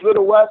 Yeah. And his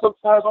little ass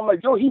sometimes, I'm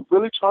like, yo, he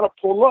really trying to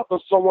pull up on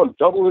someone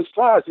double his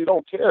size. He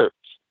don't care.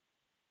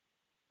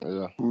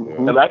 Yeah.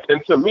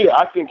 And to me,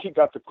 I think he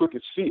got the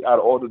quickest feet out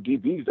of all the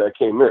DBs that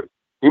came in.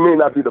 He may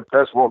not be the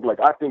best one, but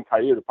I think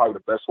Khair is probably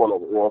the best one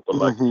overall.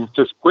 But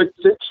just quick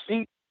 6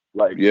 feet,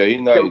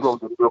 he's nice.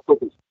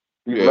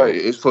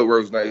 Nice. His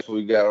footwork's nice. What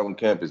we got on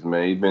campus,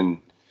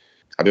 man.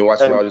 I've been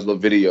watching all his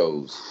little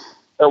videos.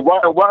 And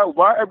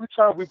why every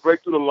time we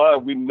break through the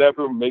line, we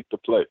never make the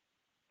play?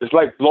 It's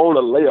like blowing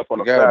a layup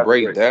on a fast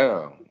break.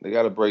 They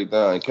gotta break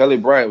down. And Kelly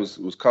Bryant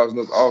was causing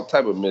us all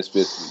type of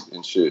misfits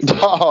and shit.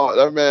 Oh,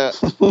 that man.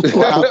 What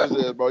happens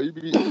is, bro, you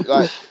be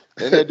like,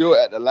 and they do it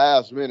at the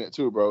last minute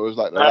too, bro. It's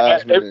like the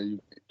last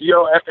minute.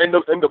 And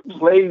the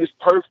play is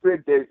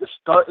perfect. The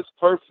stunt is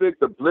perfect.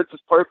 The blitz is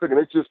perfect, and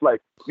it's just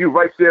like you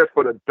right there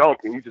for the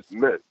dunk, and you just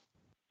miss.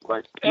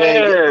 Like,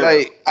 man,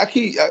 I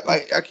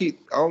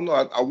don't know.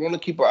 I want to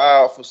keep an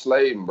eye out for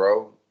Slayton,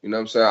 bro. You know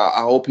what I'm saying?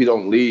 I hope he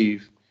don't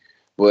leave.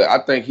 But I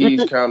think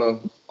he's kind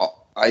of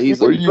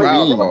he's a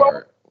wild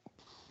card.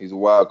 He's a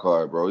wild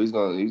card, bro. He's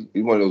one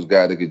of those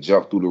guys that could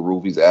jump through the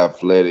roof. He's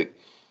athletic.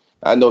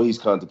 I know he's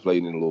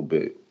contemplating a little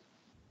bit.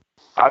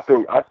 I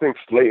think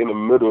Slate in the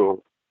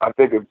middle. I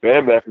think if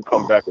Bam Bam can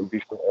come back and be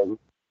strong.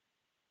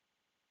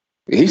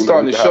 He's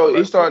starting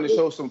to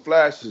show some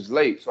flashes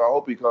late. So I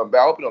hope he comes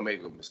back. I hope he don't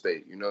make a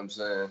mistake. You know what I'm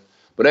saying?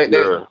 But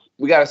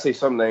we gotta say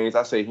some names.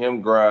 I say him,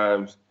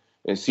 Grimes,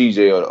 and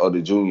CJ are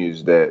the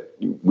juniors that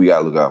we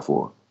gotta look out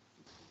for.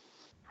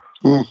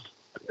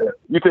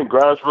 You think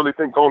Grimes really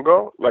gonna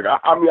go? Like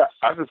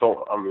I just don't.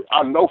 I mean,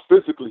 I know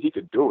physically he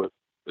could do it.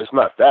 It's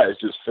not that. It's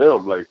just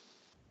film. Like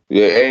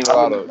it ain't a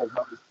lot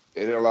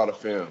of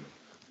film.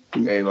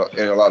 Ain't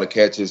a lot of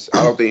catches.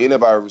 I don't think any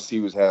of our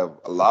receivers have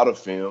a lot of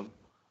film.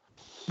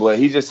 But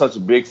he's just such a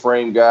big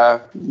frame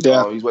guy.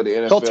 Yeah, he's what the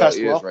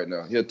NFL is right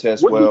now. He'll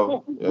test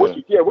well. What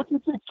do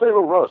you think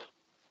Taylor runs?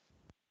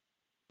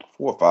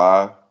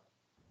 4.5.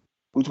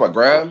 Who's my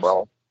Grimes?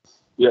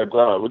 Yeah,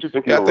 Grimes. What do you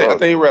think? I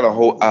think he ran a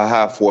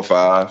high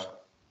 4.5.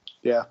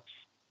 Yeah,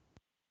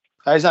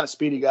 he's not a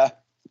speedy guy.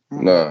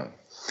 No.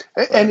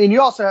 And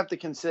you also have to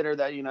consider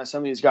that some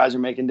of these guys are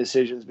making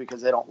decisions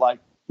because they don't like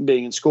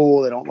being in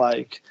school. They don't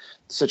like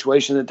the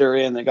situation that they're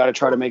in. They got to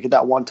try to make it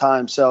that one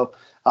time. So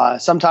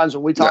sometimes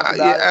when we talk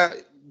about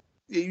it,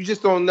 you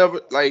just don't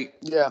never like.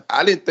 Yeah,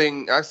 I didn't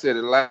think I said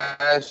it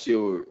last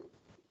year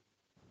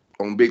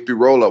on Big 3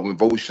 roll up when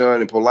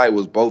Voshan and Polite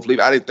was both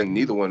leaving. I didn't think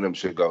neither one of them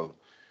should go.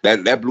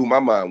 That blew my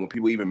mind when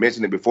people even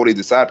mentioned it before they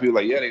decided. People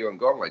were like, yeah, they're gonna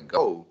go. I'm like,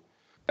 go.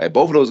 Like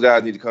both of those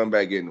guys need to come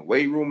back in the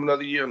weight room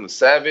another year on the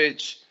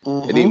Savage.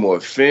 They need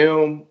more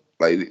film.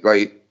 They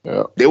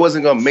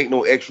wasn't gonna make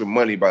no extra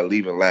money by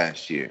leaving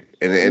last year.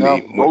 And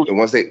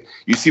once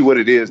you see what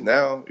it is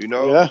now,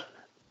 Yeah.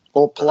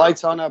 Well,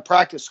 Polite's on a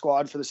practice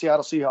squad for the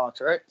Seattle Seahawks,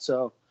 right?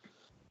 So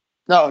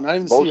No, not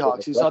even the Most of Seahawks.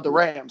 them, He's on the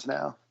definitely. Rams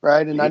now,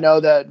 right? And I know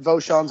that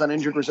Vaughon's on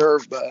injured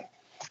reserve, but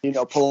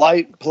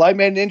Polite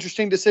made an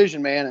interesting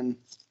decision, man, and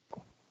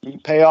he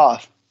pay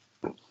off.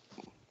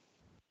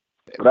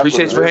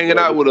 Appreciate you for hanging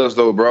out with us,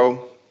 though,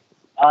 bro.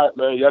 All right,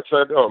 man. Y'all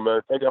check it out,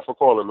 man. Thank y'all for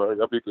calling, man.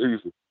 Y'all be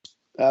easy.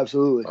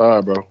 Absolutely. All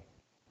right, bro.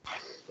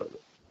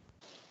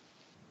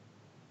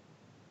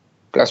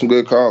 Got some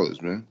good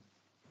callers, man.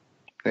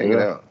 Hanging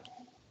out.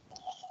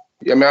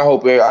 Yeah, man.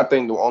 I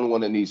think the only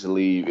one that needs to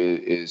leave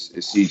is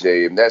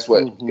CJ. And that's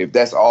what. If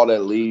that's all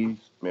that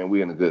leaves, man,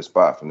 we're in a good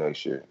spot for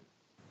next year.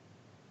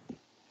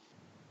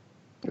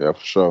 Yeah,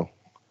 for sure.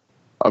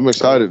 I'm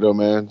excited though,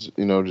 man.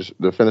 Just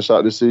to finish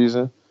out this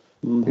season.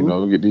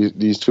 Get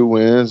these 2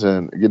 wins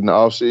and get in the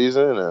off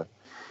season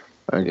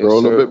and grow a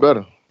little bit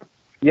better.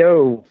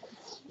 Yo,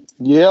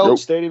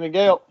 Stadium and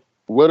Gale.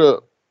 What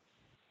up?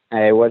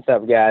 Hey, what's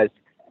up, guys?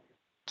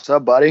 What's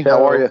up, buddy?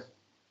 How are you?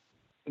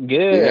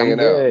 Good. I'm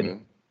good. Out,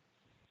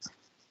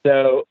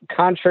 so,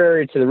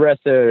 contrary to the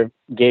rest of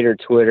Gator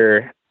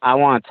Twitter, I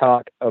want to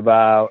talk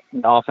about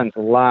the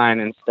offensive line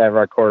instead of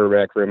our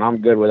quarterback room.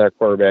 I'm good with our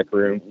quarterback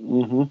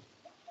room.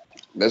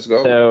 Let's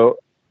go.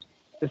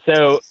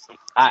 So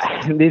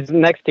these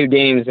next 2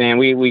 games, man,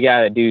 we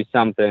got to do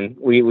something.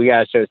 We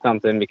got to show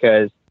something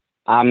because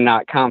I'm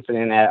not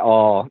confident at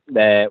all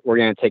that we're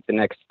going to take the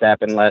next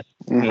step unless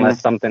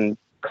something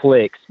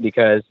clicks,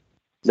 because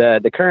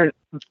the current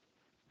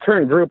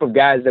group of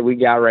guys that we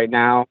got right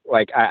now,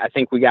 like I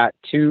think we got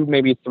 2,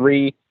 maybe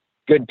 3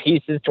 good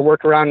pieces to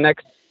work around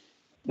next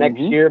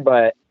year.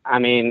 But I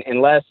mean,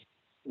 unless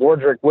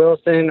Wardrick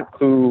Wilson,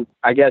 who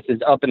I guess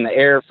is up in the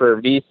air for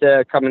a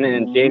visa coming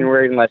in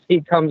January, unless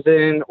he comes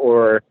in,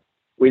 or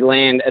we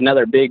land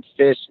another big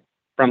fish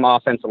from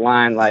offensive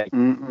line, like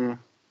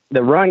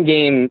the run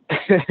game,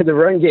 the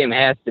run game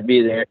has to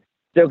be there.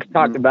 Still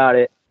talked about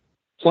it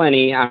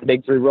plenty on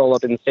Big 3 roll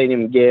up in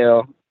Stadium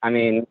Gale. I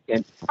mean,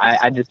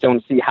 I just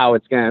don't see how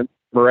it's going to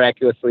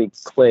miraculously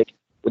click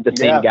with the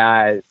same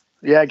guys.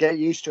 Yeah, get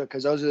used to it,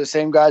 because those are the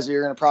same guys that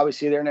you're going to probably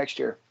see there next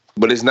year.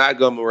 But it's not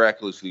going to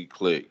miraculously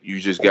click. You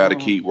just got to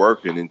keep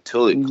working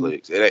until it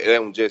clicks. It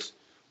ain't just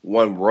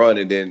one run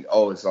and then,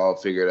 it's all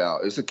figured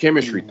out. It's a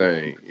chemistry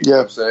thing. You know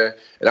what I'm saying?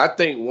 And I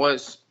think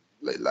once,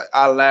 like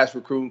our last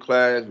recruiting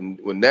class,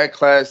 when that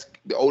class,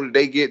 the older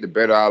they get, the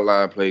better our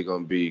line play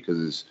going to be,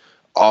 because it's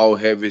all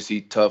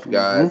heavy, tough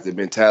guys, the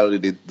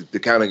mentality, the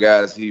kind of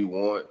guys he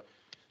want.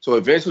 So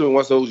eventually,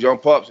 once those young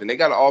pups, and they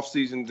got an off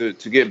season to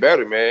get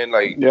better, man,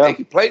 like they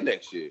can play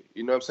next year.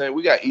 You know what I'm saying?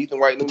 We got Ethan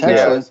White and them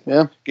guys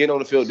getting on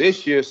the field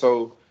this year.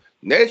 So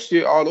next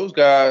year, all those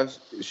guys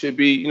should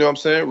be, you know what I'm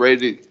saying,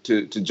 ready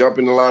to jump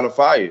in the line of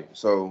fire.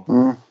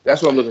 So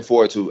that's what I'm looking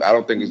forward to. I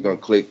don't think it's going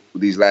to click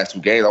with these last 2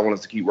 games. I want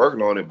us to keep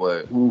working on it,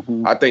 but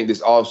I think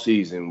this off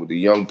season with the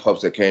young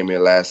pups that came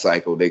in last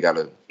cycle, they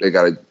gotta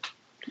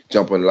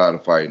jump in the line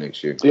of fire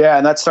next year. Yeah,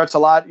 and that starts a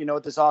lot,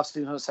 with this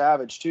offseason with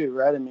Savage too,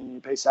 right? I mean, you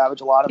pay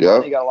Savage a lot of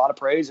money, got a lot of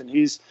praise, and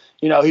he's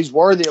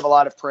worthy of a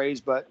lot of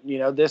praise, but,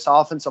 this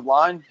offensive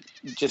line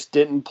just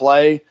didn't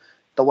play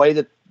the way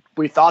that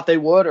we thought they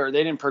would, or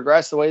they didn't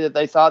progress the way that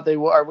they thought they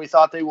would, or we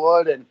thought they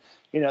would, and,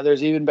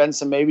 there's even been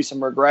some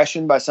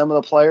regression by some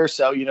of the players.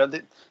 So,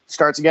 it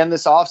starts again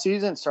this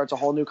offseason, starts a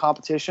whole new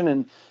competition,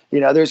 and,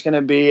 there's going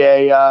to be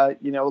a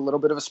little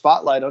bit of a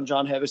spotlight on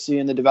John Hevesy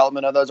and the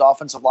development of those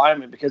offensive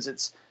linemen, because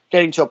it's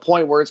getting to a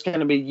point where it's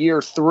going to be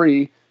year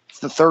 3, it's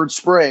the 3rd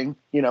spring.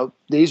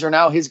 These are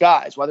now his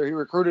guys, whether he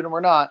recruited them or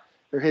not.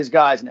 They're his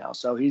guys now,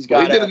 so he's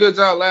got. He did a good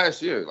job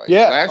last year.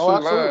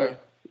 Absolutely.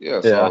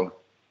 So.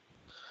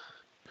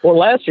 Well,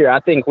 last year I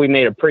think we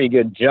made a pretty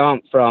good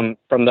jump from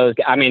those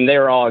guys. I mean, they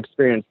were all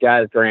experienced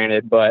guys,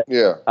 granted, but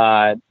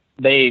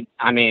they,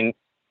 I mean,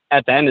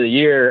 at the end of the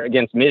year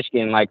against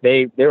Michigan, like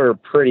they were a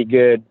pretty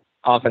good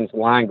offensive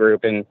line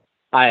group, and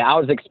I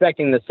was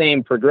expecting the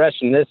same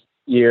progression this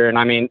year. And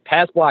I mean,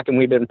 pass blocking,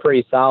 we've been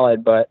pretty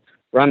solid, but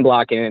run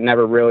blocking, it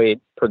never really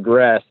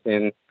progressed.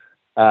 And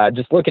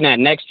just looking at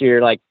next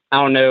year, like,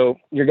 I don't know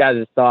your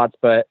guys' thoughts,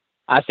 but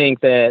I think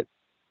that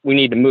we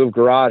need to move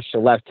Garage to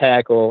left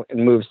tackle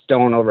and move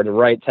Stone over to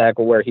right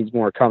tackle where he's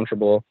more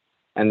comfortable.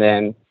 And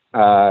then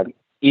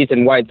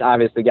Ethan White's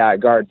obviously got a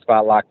guard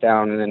spot locked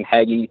down, and then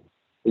Heggie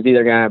is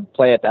either going to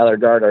play at the other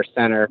guard or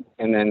center,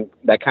 and then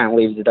that kind of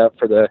leaves it up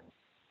for the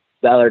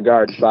other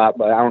guard spot.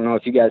 But I don't know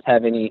if you guys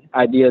have any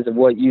ideas of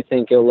what you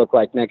think it'll look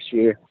like next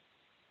year.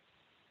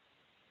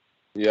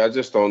 Yeah, I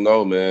just don't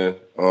know, man.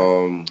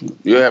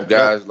 You have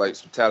guys like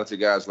some talented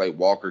guys like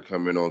Walker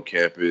coming on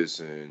campus,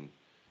 and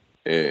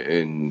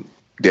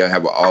they'll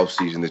have an off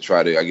season to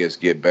try to, I guess,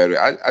 get better.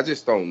 I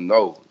just don't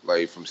know.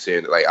 Like, from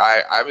saying, like,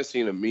 I haven't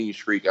seen a mean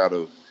streak out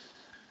of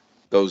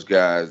those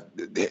guys.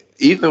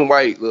 Ethan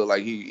White look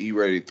like he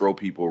ready to throw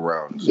people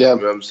around. You know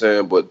what I'm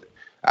saying? But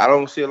I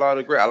don't see a lot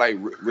of great. I like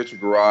Richard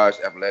Garage,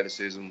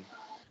 athleticism.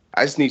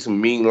 I just need some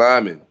mean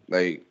linemen.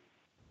 Like,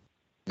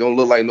 don't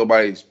look like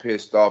nobody's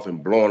pissed off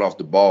and blowing off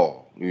the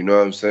ball. You know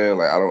what I'm saying?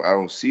 Like, I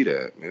don't see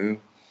that, man.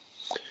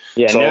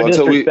 Yeah, So no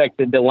until disrespect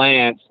to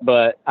DeLance,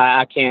 but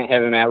I can't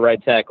have him at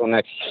right tackle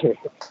next year.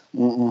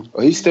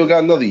 He still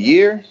got another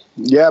year?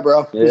 Yeah,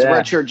 bro. He's a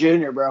Yeah. redshirt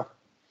junior, bro.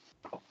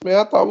 Man,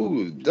 I thought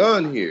we was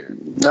done here.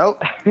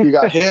 Nope. You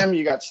got him.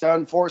 You got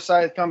Stone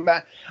Forsythe come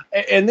back.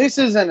 And this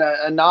isn't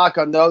a knock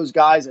on those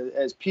guys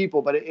as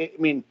people, but I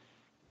mean,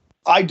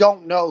 I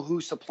don't know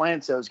who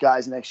supplants those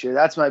guys next year.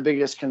 That's my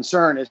biggest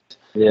concern.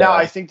 Now,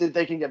 I think that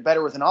they can get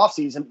better with an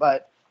offseason,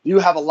 but you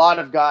have a lot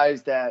of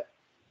guys that,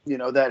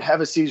 that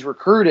Hevessy's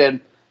recruited,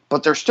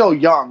 but they're still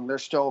young. They're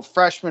still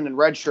freshmen and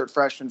redshirt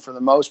freshmen for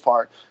the most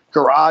part.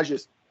 Garage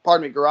is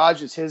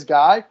his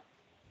guy.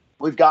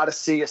 We've got to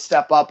see a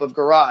step up of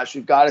Garage.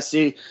 We've got to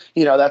see,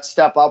 that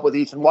step up with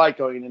Ethan White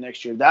going into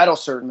next year. That'll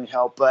certainly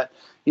help. But,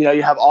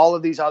 you have all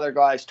of these other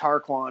guys,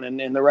 Tarquan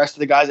and the rest of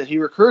the guys that he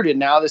recruited.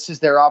 Now this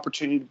is their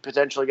opportunity to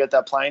potentially get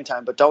that playing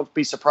time. But don't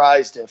be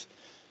surprised if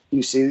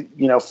you see,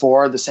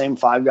 4 of the same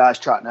 5 guys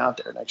trotting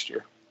out there next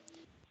year.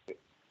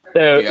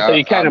 So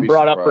you kind of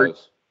brought up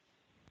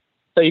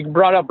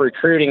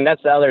recruiting.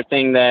 That's the other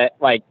thing that,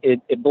 like,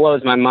 it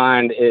blows my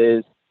mind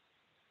is,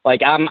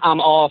 like, I'm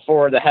all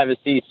for the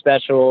Hevesy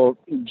special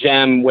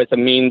gem with a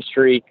mean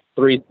streak,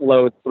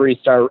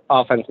 3-star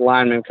offensive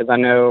lineman, because I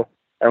know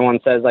everyone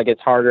says, like,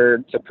 it's harder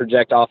to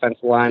project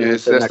offensive linemen.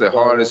 Yes, that's the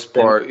hardest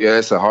part. Yeah,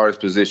 it's the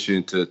hardest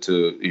position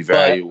to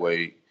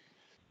evaluate.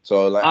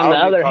 So, like, on the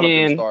other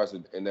hand, stars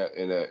in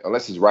that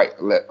unless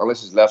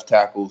it's left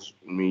tackles.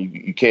 I mean,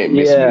 you can't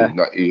miss him.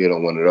 You hit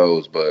on one of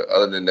those. But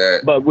other than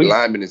that,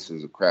 lineman is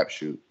a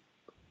crapshoot.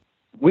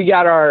 We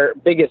got our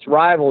biggest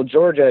rival,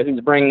 Georgia,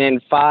 who's bringing in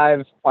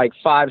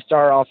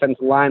 5-star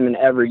offensive linemen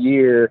every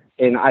year.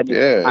 And I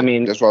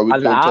mean, that's why we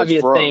the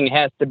obvious thing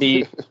has to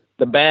be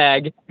the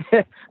bag,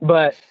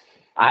 but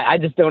I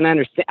just don't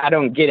understand. I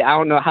don't get it. I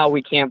don't know how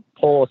we can't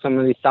pull some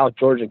of these South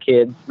Georgia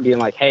kids being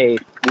like, hey,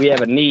 we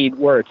have a need.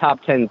 We're a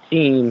top 10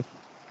 team.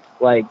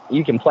 Like,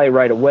 you can play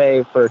right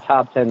away for a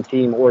top 10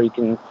 team, or you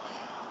can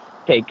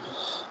take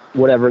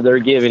whatever they're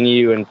giving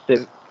you and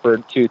sit for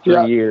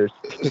 2-3 years.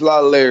 There's a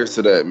lot of layers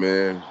to that,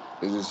 man.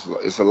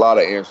 It's a lot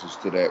of answers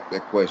to that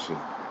question.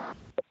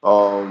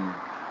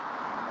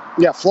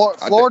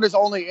 Florida's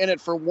only in it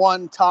for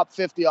one top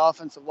 50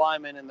 offensive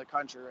lineman in the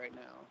country right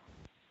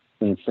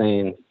now.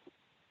 Insane.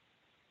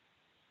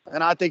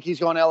 And I think he's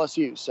going to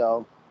LSU,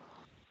 so.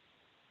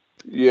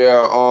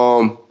 Yeah,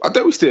 I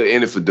think we still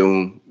in it for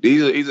Doom.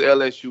 He's an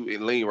LSU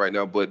in lean right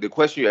now, but the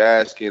question you're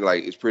asking,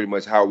 like, is pretty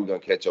much how are we going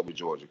to catch up with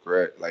Georgia,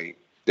 correct? Like,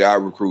 they are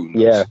recruiting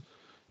us. Yeah.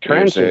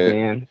 Trenches,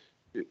 man.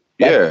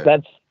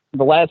 That's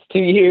the last 2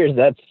 years.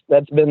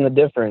 That's been the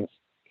difference.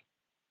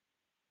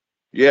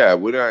 Yeah,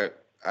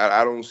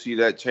 I don't see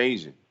that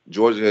changing.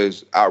 Georgia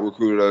has out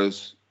recruited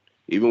us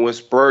even when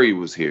Spurrier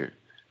was here.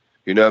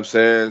 You know what I'm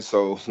saying?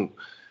 So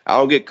I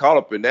don't get caught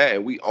up in that.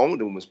 And we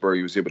owned them when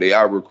Spurrier was here, but they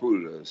out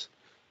recruited us.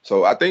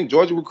 So I think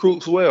Georgia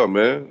recruits well,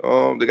 man.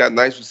 They got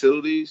nice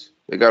facilities.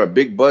 They got a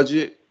big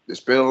budget. They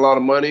spend a lot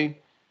of money.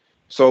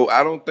 So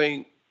I don't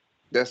think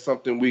that's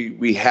something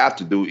we have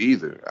to do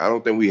either. I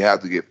don't think we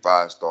have to get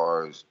 5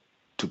 stars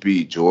to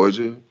beat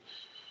Georgia.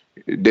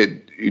 You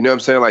know what I'm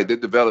saying? Like, their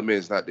development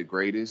is not the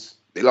greatest.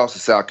 They lost to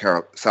South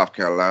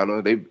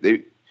Carolina.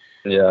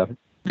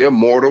 They're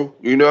mortal.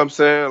 You know what I'm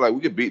saying? Like, we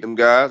could beat them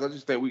guys. I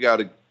just think we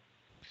gotta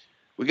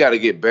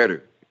get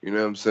better. You know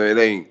what I'm saying?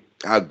 It ain't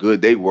how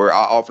good they were.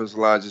 Our offensive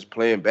line just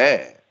playing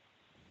bad.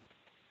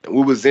 And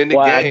we was in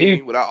the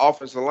game with our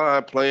offensive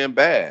line playing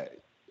bad.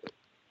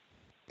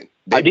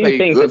 I do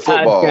think the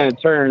tide's going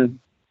to turn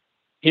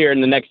here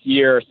in the next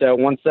year or so.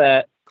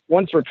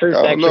 Once recruits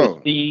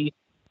actually see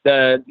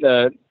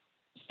the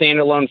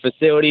standalone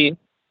facility,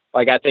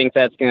 like, I think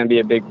that's going to be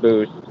a big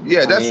boost.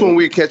 Yeah, when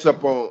we catch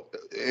up on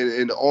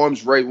in the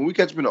arms race. When we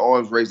catch up in the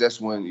arms race,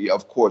 that's when,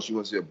 of course, you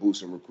want to see a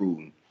boost in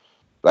recruiting.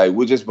 Like,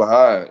 we're just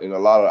behind in a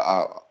lot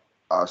of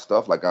our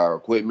stuff, like our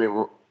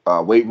equipment,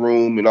 weight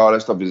room, and all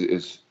that stuff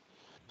is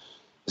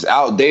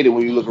outdated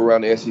when you look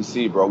around the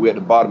SEC, bro. We at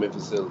the bottom in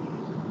facility.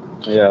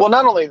 Yeah. Well,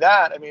 not only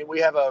that, I mean,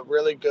 we have a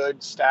really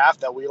good staff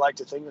that we like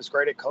to think is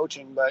great at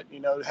coaching, but,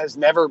 has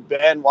never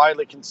been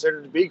widely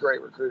considered to be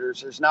great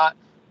recruiters. There's not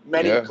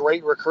many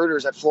great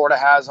recruiters that Florida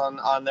has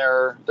on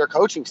their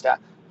coaching staff.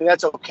 I think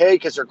that's okay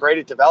because they're great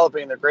at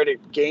developing, they're great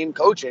at game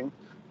coaching,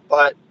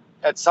 but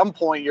at some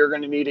point you're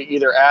going to need to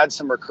either add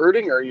some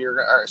recruiting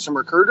or some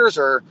recruiters,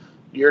 or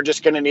you're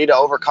just going to need to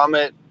overcome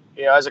it,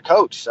 as a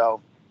coach. So.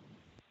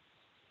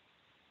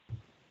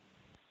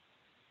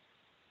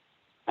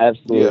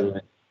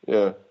 Absolutely.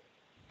 Yeah.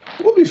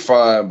 We'll be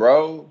fine,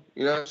 bro.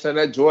 You know what I'm saying?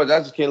 That Georgia, I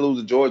just can't lose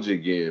to Georgia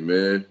again,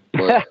 man.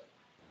 But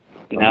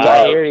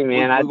I hear you,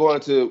 man. We're going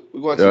to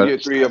year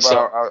 3 of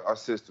our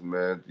system,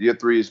 man. Year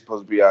 3 is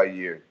supposed to be our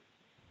year.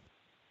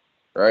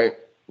 Right?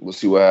 We'll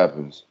see what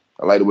happens.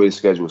 I like the way the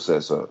schedule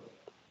sets up.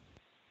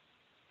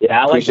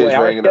 Yeah, I like the way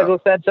our schedule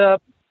sets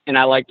up, and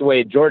I like the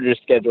way Georgia's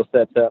schedule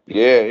sets up.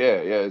 Yeah.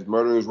 It's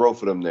murderer's row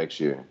for them next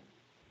year.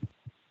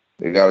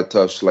 They got a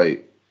tough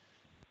slate.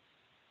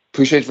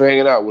 Appreciate you for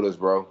hanging out with us,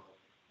 bro.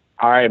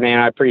 All right, man.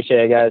 I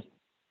appreciate it, guys.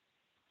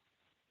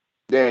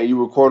 Dan,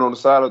 you recording on the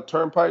side of the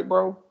turnpike,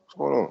 bro?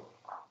 What's going on?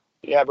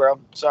 Yeah, bro.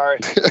 Sorry.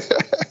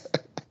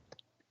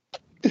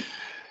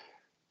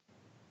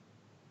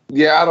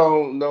 Yeah, I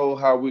don't know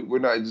how we're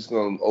not just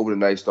gonna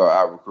overnight start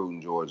out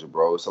recruiting Georgia,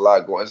 bro. It's a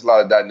lot going. It's a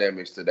lot of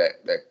dynamics to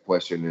that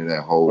question and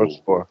that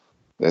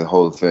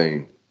whole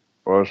thing.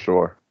 For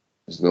sure.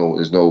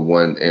 There's no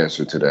one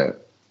answer to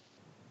that.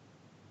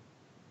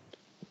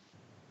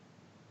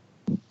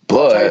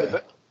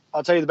 But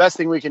I'll tell you the best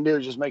thing we can do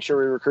is just make sure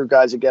we recruit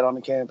guys that get on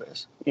the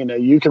campus.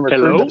 You can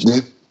recruit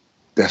them.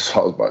 That's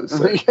what I was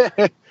about to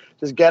say.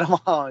 Just get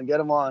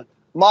them on.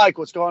 Mike,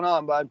 what's going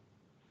on, bud?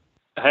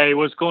 Hey,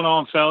 what's going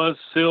on, fellas?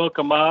 Silk,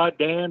 Ahmad,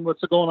 Dan,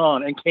 what's going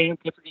on? And Cam,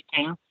 can't forget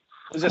Cam.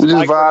 Is this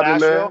Mike from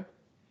Nashville? Man.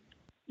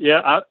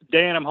 Yeah,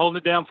 Dan, I'm holding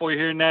it down for you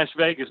here in Nash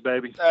Vegas,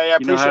 baby. Hey, I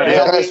appreciate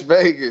it. Nash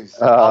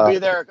Vegas. I'll be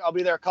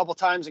there a couple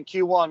times in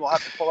Q1. We'll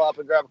have to pull up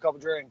and grab a couple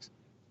drinks.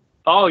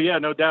 Oh, yeah,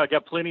 no doubt.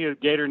 Got plenty of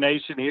Gator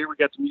Nation here. We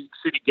got the Music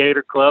City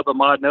Gator Club.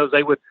 Ahmad knows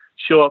they would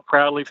show up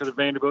proudly for the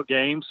Vanderbilt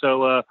game.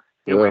 So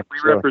we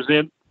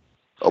represent.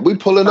 Are we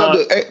pulling up?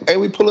 Ain't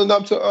we pulling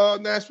up to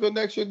Nashville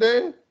next year,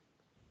 Dan?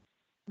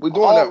 We're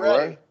doing that,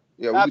 right?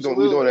 Yeah, we're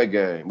doing that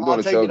game. We're doing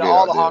the tailgate. I'll take you to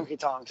all the honky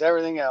tonks,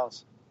 everything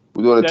else.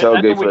 We're doing a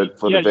tailgate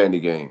for the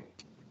Vandy game.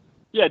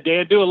 Yeah,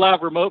 Dan, do a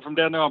live remote from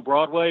down there on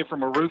Broadway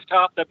from a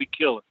rooftop. That'd be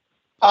killer.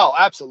 Oh,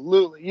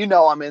 absolutely.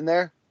 I'm in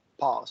there.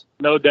 Pause.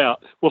 No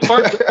doubt. Well,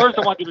 first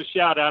I want to give a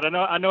shout out.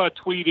 I know I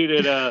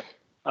tweeted at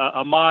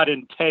Ahmad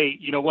and Tate.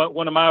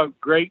 One of my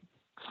great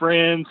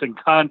friends and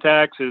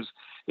contacts is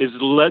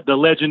the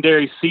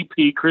legendary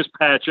CP Chris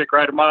Patrick,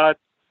 right, Ahmad?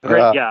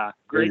 Great guy.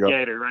 Great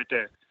Gator right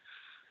there.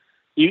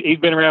 He's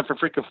been around for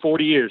freaking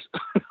 40 years.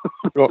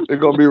 It's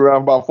going to be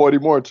around about 40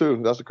 more,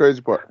 too. That's the crazy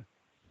part.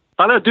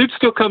 I know. Dude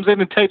still comes in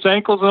and tapes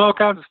ankles and all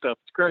kinds of stuff.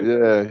 It's crazy.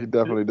 Yeah, he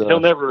definitely does.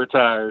 He'll never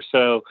retire.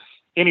 So,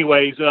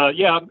 anyways,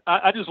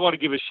 I just want to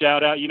give a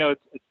shout out.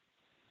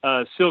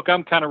 Silk,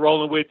 I'm kind of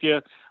rolling with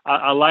you.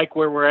 I like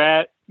where we're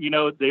at.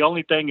 The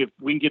only thing, if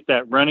we can get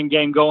that running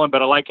game going,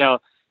 but I like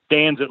how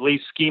Dan's at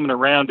least scheming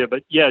around it.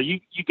 But, yeah, you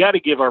got to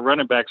give our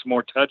running backs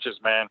more touches,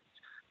 man.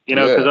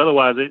 Because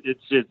otherwise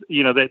it's just,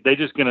 they're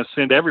just going to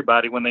send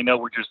everybody when they know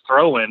we're just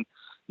throwing,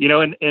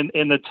 and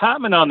the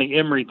timing on the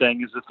Emory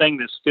thing is the thing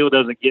that still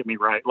doesn't get me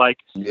right. Like,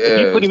 if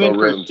you put him in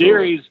for a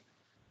series,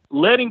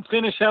 let him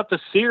finish out the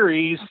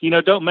series,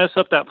 don't mess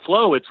up that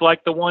flow. It's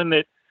like the one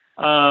that,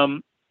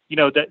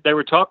 that they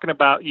were talking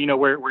about,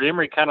 where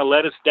Emory kind of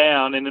let us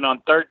down. And then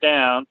on third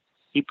down,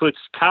 he puts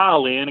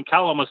Kyle in, and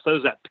Kyle almost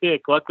throws that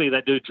pick. Luckily,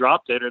 that dude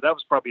dropped it, or that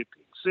was probably a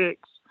pick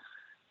six.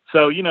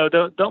 So,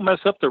 don't mess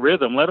up the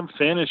rhythm. Let them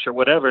finish or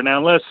whatever. Now,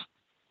 unless,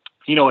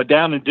 a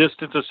down and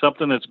distance is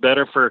something that's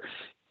better for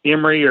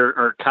Emory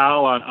or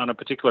Kyle on a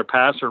particular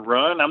pass or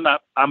run,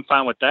 I'm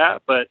fine with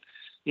that. But,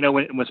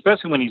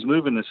 especially when he's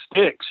moving the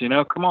sticks,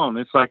 come on.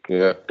 It's like,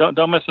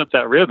 don't mess up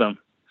that rhythm.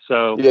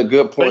 So, yeah,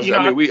 good point.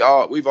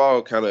 We've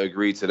all kind of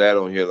agreed to that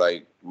on here.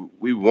 Like,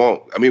 we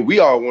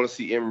all want to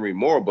see Emory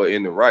more, but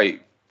in the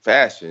right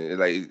fashion.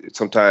 Like,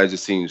 sometimes it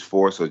seems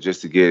forced or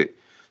just to get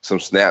some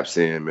snaps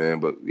in, man.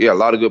 But yeah, a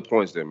lot of good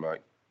points there,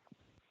 Mike.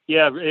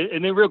 Yeah,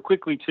 and then real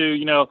quickly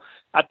too,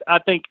 I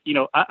think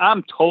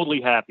I'm totally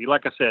happy.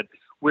 Like I said,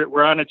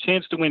 we're on a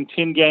chance to win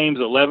 10 games,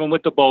 11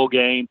 with the bowl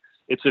game.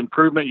 It's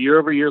improvement year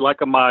over year,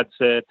 like Ahmad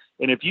said.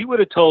 And if you would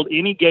have told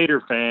any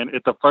Gator fan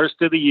at the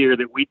first of the year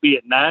that we'd be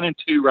at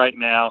 9-2 right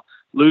now,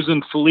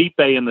 losing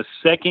Felipe in the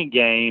second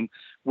game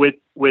with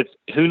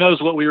who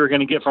knows what we were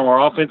going to get from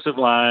our offensive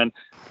line,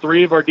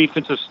 3 of our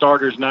defensive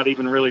starters not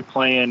even really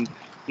playing,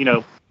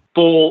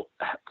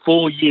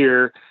 full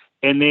year,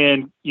 and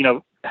then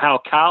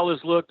how Kyle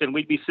has looked, and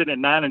we'd be sitting at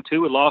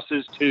 9-2 with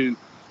losses to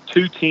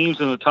 2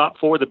 teams in the top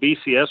 4 of the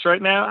BCS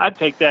right now. I'd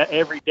take that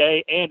every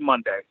day and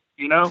Monday.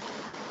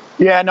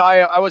 Yeah, no,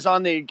 I was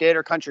on the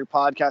Gator Country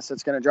podcast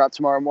that's going to drop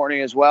tomorrow morning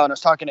as well, and I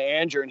was talking to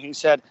Andrew, and he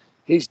said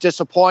he's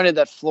disappointed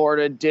that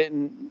Florida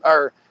didn't,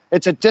 or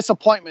it's a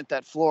disappointment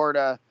that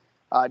Florida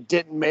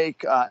didn't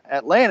make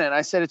Atlanta, and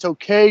I said it's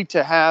okay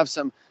to have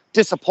some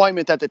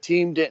disappointment that the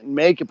team didn't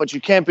make it, but you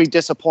can't be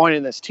disappointed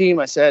in this team.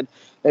 I said,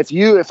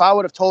 if I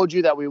would have told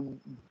you that we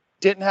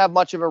didn't have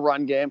much of a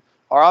run game,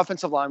 our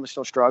offensive line was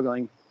still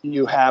struggling.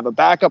 You have a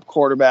backup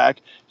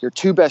quarterback. Your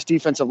 2 best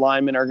defensive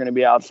linemen are going to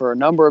be out for a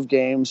number of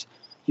games.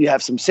 You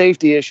have some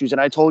safety issues, and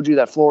I told you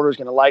that Florida is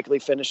going to likely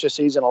finish the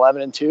season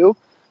 11-2.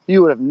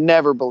 You would have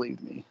never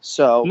believed me.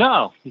 So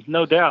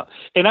no doubt.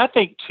 And I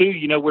think too,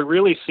 we're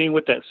really seeing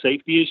with that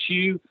safety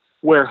issue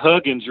where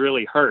Huggins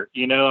really hurt.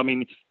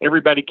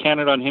 Everybody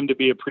counted on him to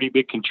be a pretty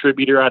big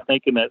contributor, I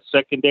think, in that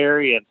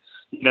secondary. And,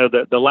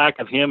 the lack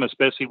of him,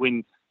 especially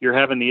when you're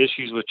having the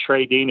issues with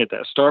Trey Dean at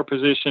that star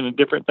position and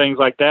different things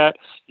like that,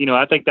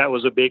 I think that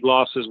was a big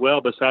loss as well,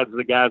 besides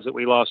the guys that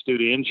we lost due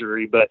to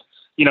injury. But,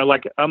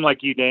 I'm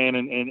like you, Dan,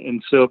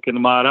 and Silk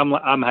and Ahmad.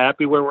 I'm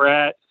happy where we're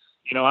at.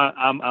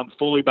 I'm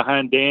fully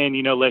behind Dan.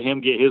 Let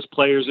him get his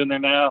players in there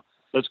now.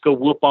 Let's go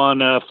whoop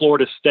on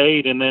Florida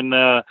State and then,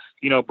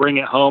 bring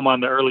it home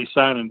on the early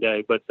signing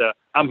day. But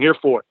I'm here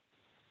for it.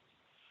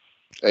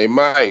 Hey,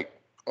 Mike,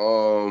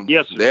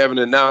 Yes, sir. They haven't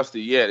announced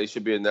it yet. They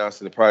should be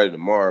announcing it probably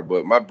tomorrow.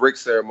 But my brick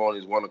ceremony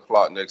is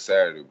 1:00 next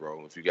Saturday,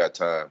 bro. If you got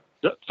time.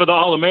 For the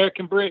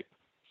All-American brick.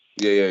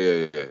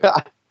 Yeah.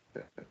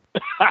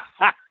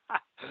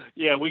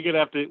 Yeah, we're gonna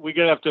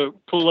have to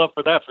pull up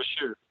for that for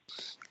sure.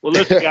 Well,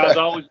 listen, guys,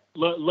 I always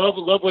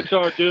love what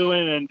y'all are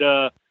doing,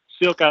 and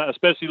Silk, I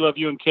especially love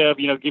you and Kev.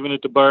 Giving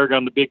it to Berg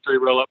on the Big Three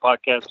Roll Up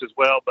podcast as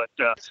well. But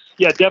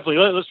yeah, definitely,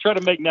 let's try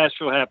to make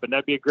Nashville happen.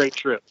 That'd be a great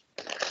trip.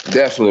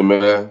 Definitely,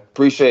 man.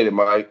 Appreciate it,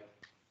 Mike.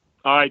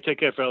 All right, take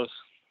care, fellas.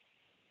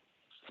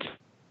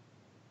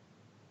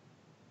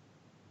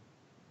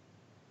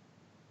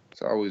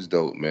 It's always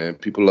dope, man.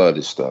 People love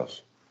this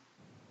stuff.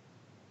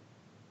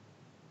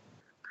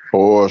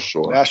 For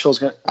sure. Nashville's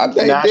gonna. I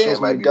think Nashville's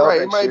Dan might be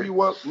right. It might be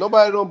one.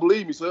 Nobody don't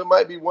believe me, so it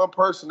might be one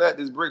person at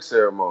this brick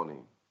ceremony.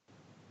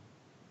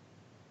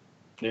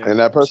 Yeah, and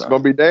that person's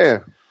gonna be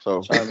Dan.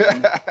 So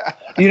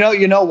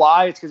you know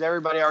why? It's because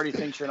everybody already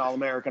thinks you're an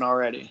All-American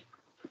already.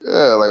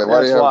 Yeah, like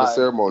why do you have the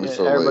ceremony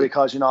so late? Everybody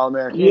calls you an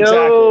All-American.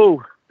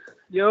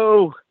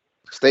 Yo.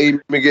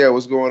 Steve Miguel,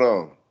 what's going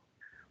on?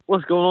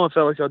 What's going on,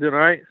 fellas? Y'all doing all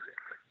right?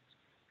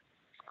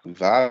 We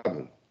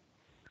vibing.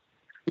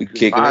 We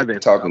kicking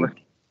it, talking.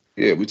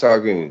 Yeah, we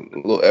talking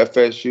a little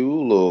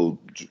FSU,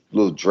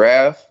 little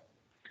draft.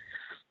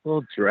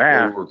 Little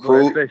draft.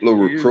 Little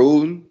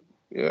recruiting.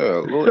 Yeah, a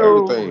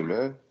little everything,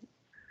 man.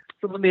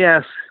 So let me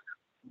ask.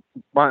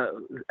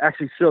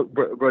 Silk,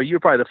 bro, you're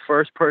probably the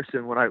first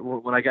person when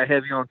I got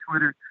heavy on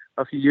Twitter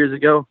a few years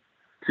ago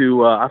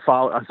to I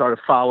started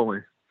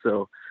following.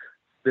 So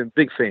been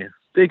big fan.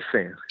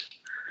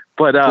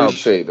 But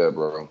appreciate that,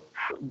 bro.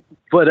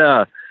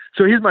 But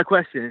so here's my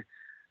question.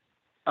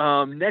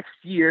 Next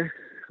year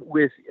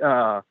with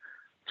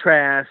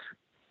Trask,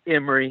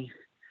 Emory,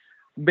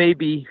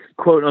 maybe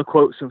quote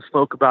unquote some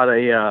smoke about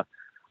a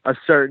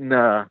certain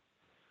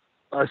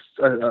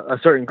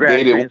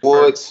grad Gator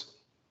Woods.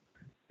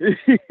 Certain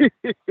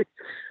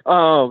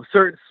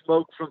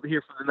smoke from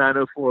the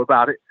 904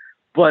 about it.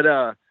 But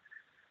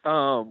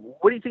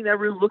what do you think that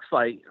room looks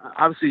like?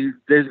 Obviously,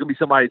 there's going to be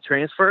somebody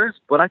transfers,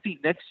 but I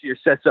think next year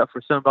sets up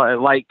for somebody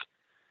like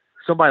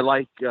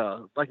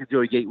a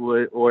Joey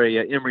Gatewood or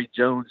a Emory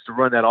Jones to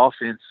run that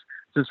offense.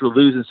 Since we're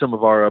losing some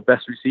of our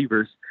best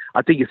receivers,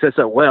 I think it sets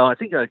up well. I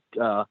think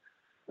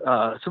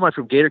somebody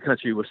from Gator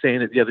Country was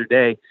saying it the other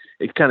day.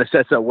 It kind of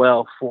sets up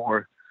well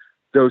for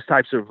those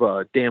types of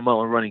Dan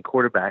Mullen running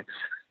quarterbacks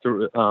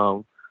for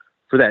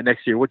that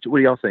next year. What do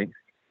y'all think?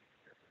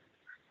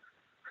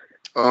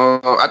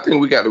 I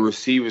think we got the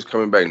receivers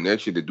coming back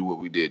next year to do what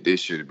we did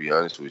this year, to be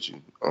honest with you.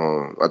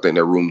 I think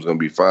that room's going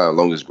to be fine as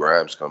long as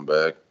Grimes come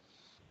back.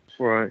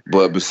 Right.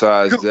 But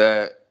besides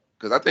that,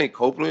 because I think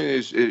Copeland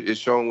is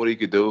showing what he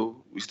could do.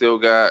 We still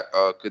got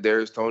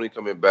Kadarius Toney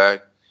coming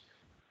back.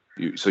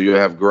 So you'll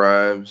have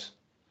Grimes.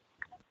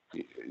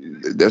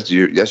 That's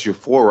your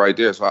four right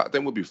there. So I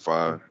think we'll be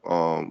fine.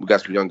 We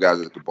got some young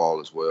guys at the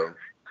ball as well.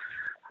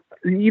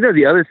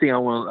 The other thing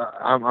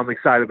I'm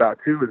excited about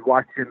too is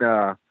watching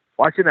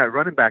that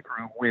running back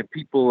room when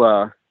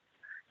people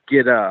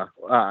get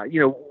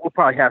we'll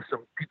probably have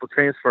some people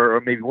transfer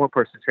or maybe one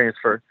person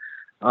transfer.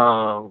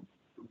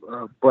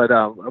 But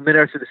I'm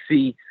interested to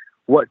see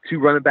what two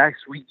running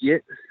backs we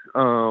get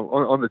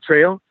on the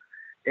trail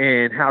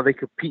and how they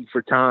compete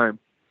for time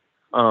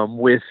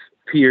with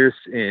Pierce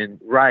and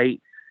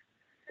Wright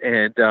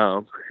and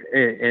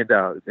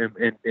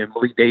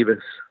Malik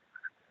Davis.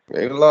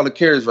 Ain't a lot of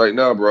carries right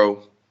now,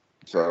 bro.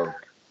 So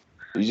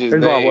you just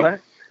named what?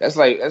 That's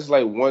like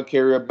one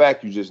carrier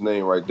back you just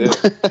named right there.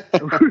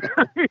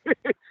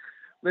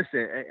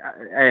 Listen,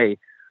 hey,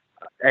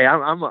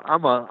 I'm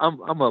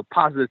a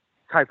positive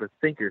type of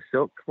thinker.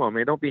 So come on,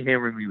 man, don't be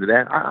hammering me with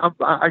that.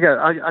 I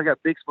got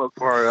big smoke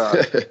for our. I'm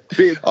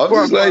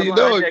just letting you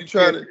know you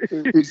trying to.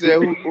 You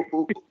said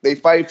they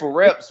fight for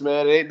reps,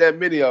 man. There ain't that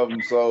many of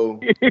them,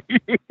 so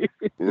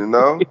you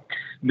know.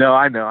 No,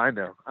 I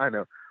know.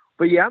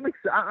 But yeah, I'm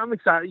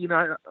excited.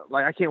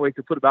 I can't wait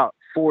to put about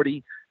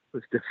 40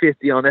 to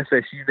 50 on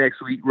FSU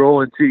next week.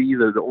 Roll into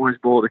either the Orange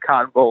Bowl or the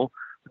Cotton Bowl.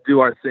 Do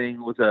our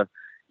thing with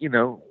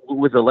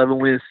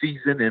 11-win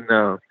season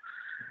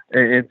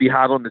and be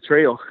hot on the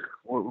trail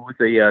with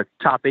a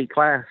top 8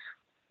 class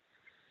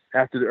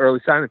after the early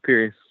signing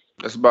period.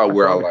 That's about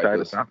where I like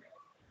this.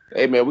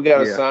 Hey man, we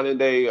got a signing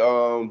day,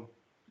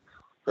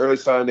 early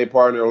signing day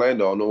party in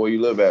Orlando. I don't know where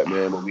you live at,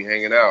 man, but we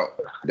hanging out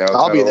downtown.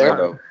 I'll be there.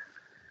 Orlando.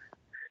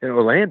 In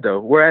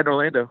Orlando, we're at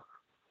Orlando.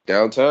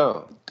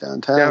 Downtown.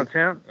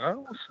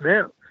 Oh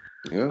snap!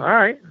 Yeah. All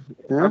right.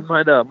 Yeah.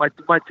 I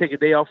might take a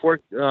day off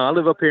work. I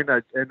live up here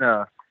in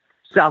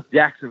South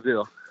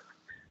Jacksonville.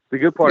 The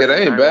good part. Yeah,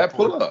 that ain't bad.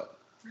 Pull up.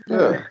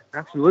 Yeah,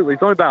 absolutely.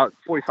 It's only about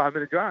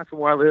 45-minute drive from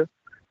where I live.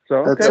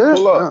 So that's it.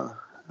 Pull up.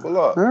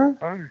 All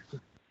right.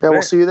 Yeah,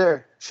 we'll see you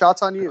there.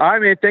 Shots on you. All right,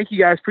 man. Thank you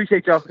guys.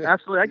 Appreciate y'all.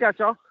 Absolutely. I got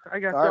y'all.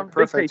 Right,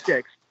 big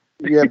paychecks.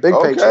 Yeah, big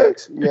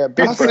paychecks. Yeah,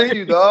 big. I see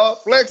you, dog.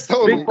 Flex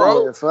on him,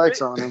 bro. Yeah,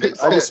 flex on him.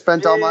 I just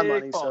spent all my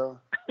money, so.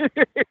 No,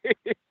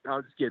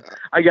 I'm just kidding.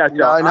 I got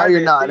y'all. No,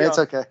 you're not. It's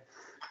okay.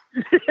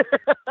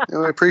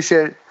 We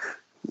appreciate it.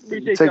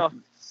 Appreciate y'all.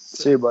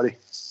 See you, buddy.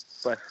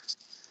 Bye.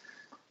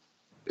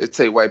 It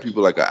take white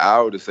people like an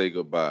hour to say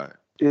goodbye.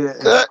 Yeah.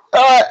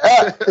 All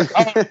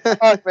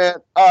right, man.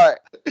 All right.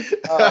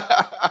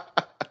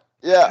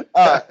 Yeah.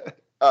 All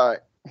right.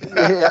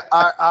 Yeah.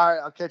 All right.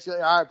 I'll catch you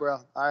later. All right, bro.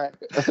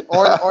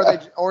 All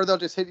right. Or they'll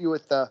just hit you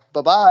with the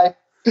bye-bye.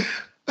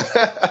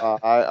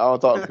 I don't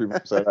talk to people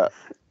who say that.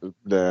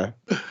 Yeah.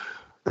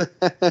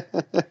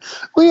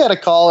 We had a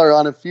caller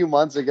on a few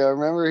months ago.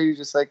 Remember, he was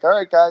just like, "All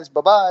right, guys,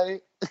 bye-bye."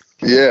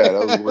 Yeah,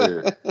 that was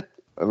weird.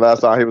 The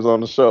last time he was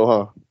on the show,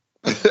 huh?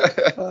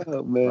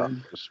 Oh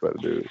man. Respect,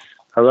 dude.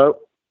 Hello?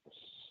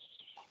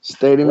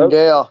 Stadium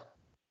Gale.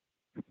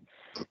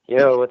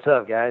 Yo, what's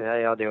up, guys? How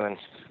y'all doing?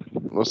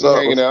 What's up?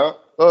 Hanging out.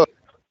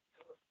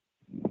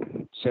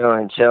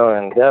 Chilling.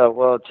 Yeah,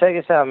 well, check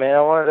us out, man.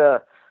 I wanted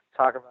to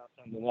talk about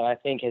something that I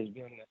think has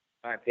been, in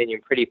my opinion,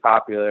 pretty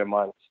popular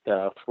amongst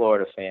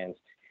Florida fans.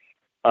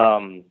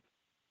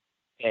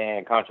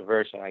 And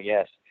controversial, I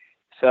guess.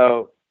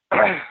 So,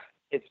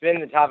 it's been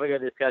the topic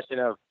of discussion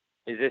of,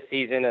 is this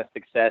season a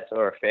success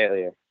or a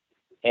failure?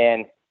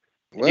 And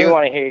I do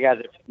want to hear you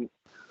guys.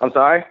 I'm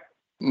sorry?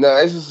 No,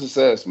 it's a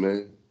success,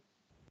 man.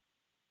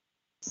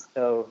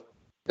 So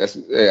I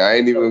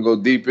ain't even gonna go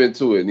deep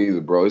into it neither,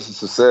 bro. It's a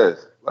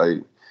success.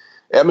 Like,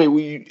 I mean,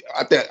 you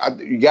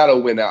gotta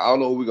win out. I don't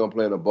know who we're gonna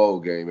play in a bowl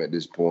game at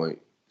this point,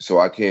 so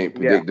I can't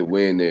predict the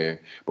win there.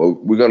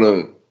 But we're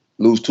gonna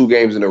lose 2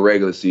 games in the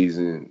regular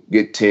season,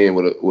 get 10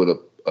 with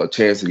a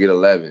chance to get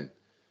 11.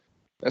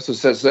 That's a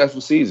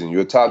successful season.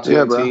 You're a top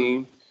 10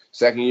 team,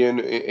 second year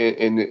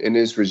in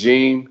this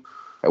regime.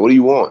 Like, what do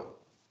you want?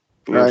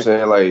 You know what I'm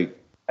saying? Like,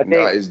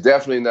 it's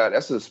definitely not.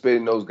 That's a spit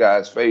in those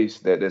guys' face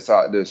that's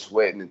out there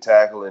sweating and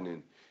tackling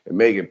and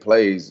making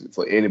plays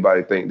for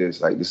anybody to think this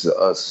is an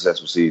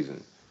unsuccessful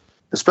season.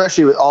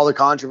 Especially with all the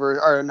controversy,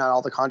 or not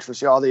all the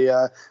controversy, all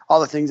the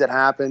things that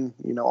happen,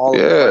 all the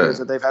players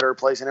that they've had to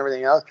replace and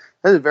everything else.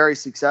 This is very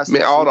successful.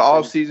 Man, all the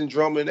off-season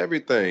drama and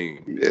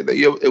everything.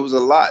 It was a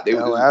lot. They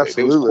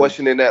was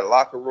questioning that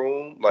locker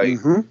room, like,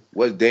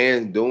 what's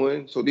Dan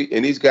doing? So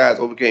these guys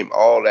overcame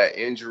all that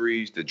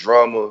injuries, the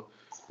drama.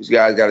 These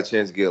guys got a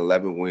chance to get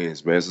 11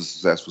 wins, man. It's a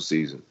successful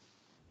season.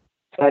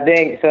 I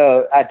think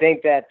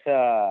that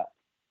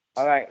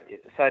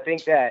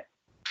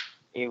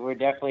we're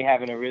definitely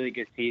having a really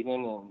good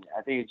season, and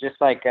I think it's just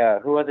like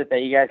who was it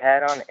that you guys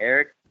had on,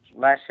 Eric,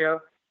 last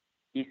show?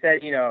 He said,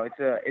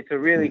 it's a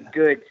really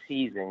good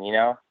season,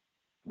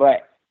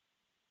 but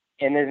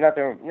there's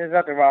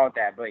nothing wrong with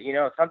that. But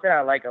something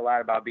I like a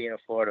lot about being a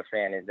Florida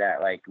fan is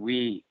that, like,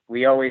 we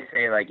always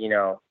say, like,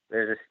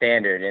 there's a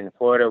standard in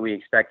Florida. We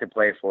expect to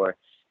play for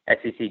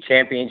SEC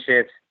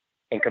championships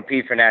and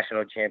compete for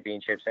national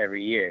championships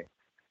every year.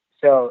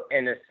 So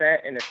in a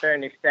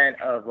certain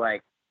extent of,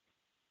 like,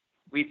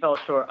 we fell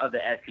short of the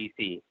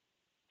SEC.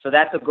 So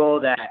that's a goal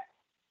that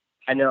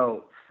I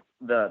know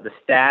the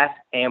staff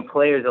and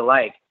players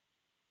alike,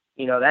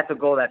 that's a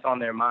goal that's on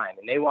their mind.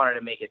 And they wanted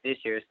to make it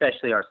this year,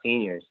 especially our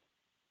seniors.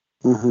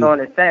 Mm-hmm. So in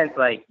a sense,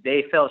 like,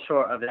 they fell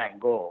short of that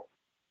goal.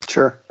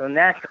 Sure. So in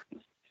that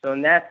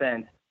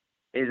sense,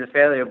 it's a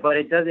failure. But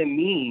it doesn't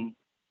mean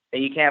that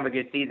you can't have a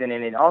good season.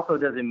 And it also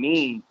doesn't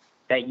mean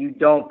that you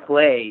don't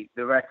play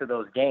the rest of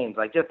those games.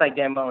 Like, just like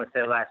Dan Mullen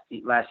said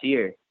last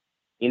year.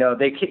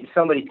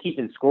 Somebody's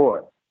keeping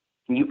score,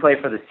 and you play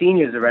for the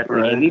seniors the rest of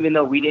the game, even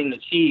though we didn't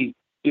achieve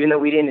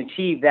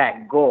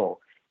that goal.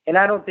 And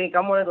I don't think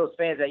I'm one of those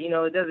fans that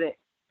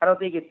I don't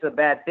think it's a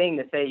bad thing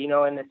to say, in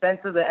the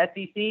sense of the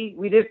SEC,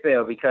 we did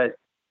fail, because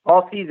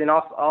all season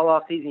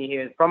you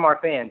hear from our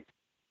fans,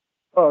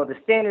 oh, the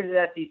standard of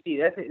the SEC,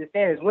 the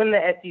standard is win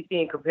the SEC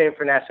and compare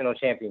for national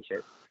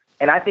championships.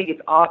 And I think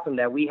it's awesome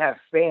that we have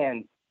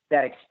fans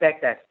that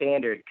expect that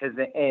standard, because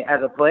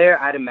as a player,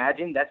 I'd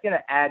imagine that's going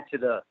to add to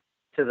the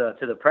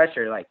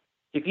pressure. Like,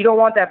 if you don't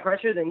want that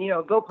pressure, then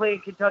go play in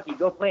Kentucky,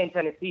 go play in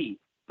Tennessee.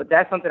 But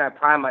that's something I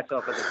pride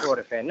myself as a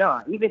Florida fan.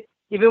 No,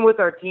 even with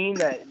our team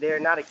that they're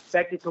not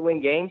expected to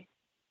win games,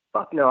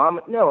 fuck no.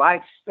 I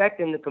expect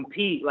them to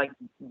compete like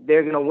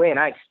they're gonna win.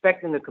 I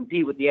expect them to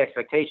compete with the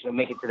expectation of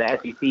making it to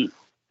the SEC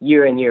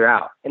year in, year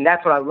out. And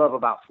that's what I love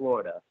about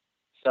Florida.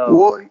 So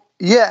well,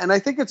 yeah, and I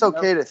think it's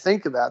okay to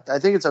think about that. I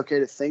think it's okay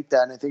to think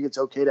that, and I think it's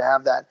okay to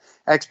have that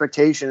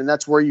expectation, and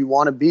that's where you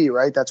want to be,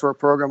 right? That's where a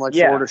program like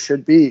Florida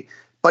should be.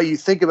 But you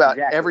think about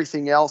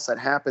everything else that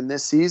happened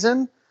this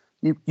season,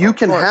 you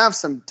can have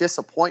some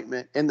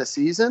disappointment in the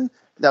season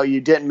that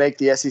you didn't make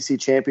the SEC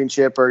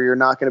championship or you're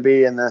not going to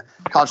be in the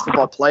college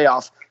football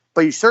playoff,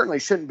 but you certainly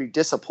shouldn't be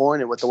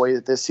disappointed with the way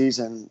that this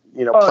season,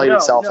 played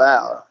itself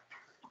out.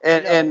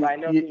 And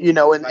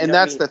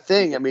that's the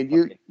thing. I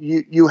mean,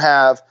 you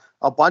have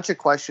a bunch of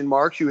question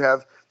marks. You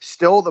have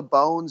still the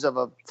bones of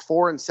a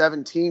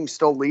 4-7 team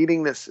still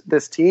leading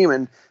this team,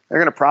 and they're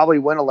going to probably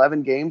win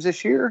 11 games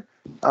this year.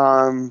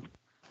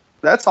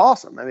 That's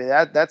awesome. I mean,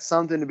 that's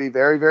something to be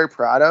very, very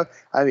proud of.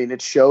 I mean,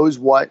 it shows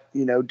what,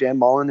 Dan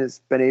Mullen has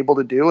been able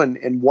to do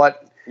and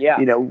what,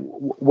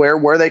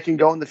 where they can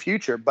go in the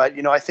future. But,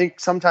 I think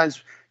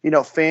sometimes,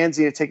 fans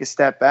need to take a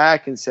step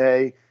back and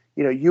say,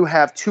 you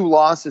have 2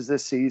 losses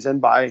this season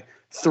by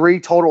 3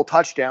 total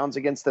touchdowns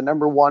against the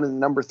number 1 and the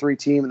number 3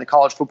 team in the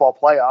college football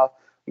playoff.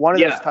 One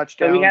of those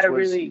touchdowns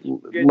was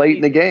late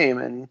in the game,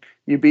 and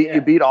you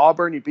beat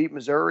Auburn, you beat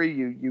Missouri,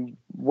 you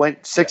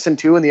went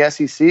 6-2 in the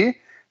SEC.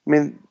 I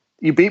mean,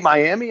 you beat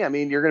Miami. I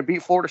mean, you're going to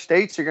beat Florida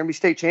State, so you're going to be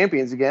state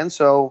champions again.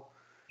 So,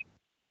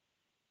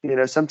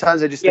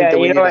 sometimes I just think that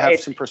we need to have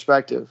some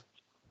perspective.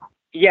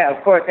 Yeah,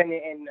 of course, and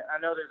I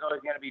know there's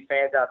always going to be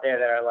fans out there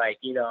that are like,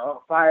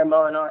 fire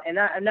Mo and all, and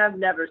I've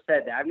never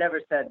said that. I've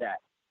never said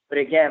that. But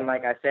again,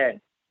 like I said,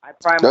 I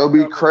pride myself. That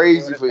would be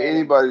crazy for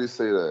anybody to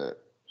say that.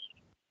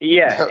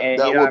 Yeah,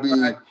 that would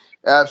be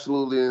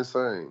absolutely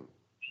insane.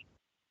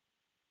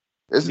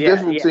 It's a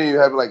different team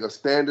having like a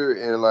standard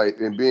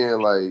and being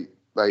like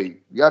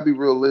you gotta be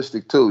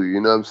realistic too. You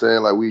know what I'm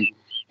saying? Like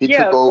he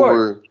took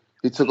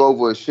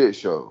over a shit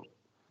show,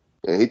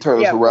 and he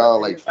turned us around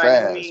like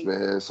fast,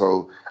 man.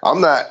 So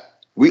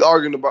we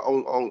arguing about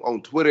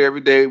on Twitter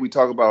every day. We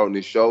talk about on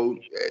this show.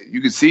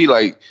 You can see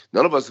like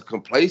none of us are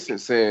complacent,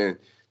 saying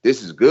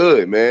this is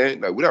good,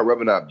 man. Like we're not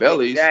rubbing our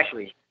bellies.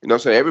 Exactly. You know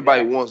what I'm saying?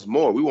 Everybody wants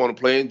more. We want to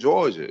play in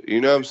Georgia.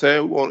 You know what I'm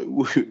saying?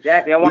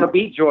 Exactly. I want to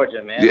beat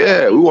Georgia, man.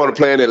 Yeah, we want to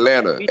play in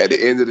Atlanta at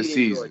the end of the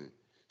season.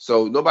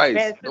 So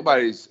nobody's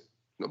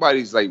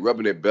like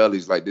rubbing their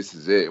bellies like this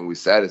is it and we're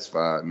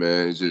satisfied,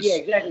 man. It's just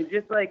exactly.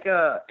 Just like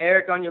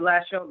Eric on your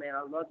last show, man.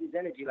 I love his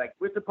energy. Like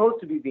we're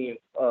supposed to be being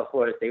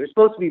Florida State. We're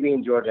supposed to be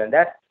being Georgia, and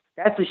that's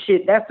the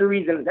shit. That's the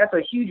reason. That's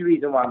a huge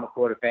reason why I'm a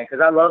Florida fan, because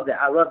I love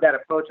that. I love that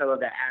approach. I love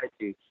that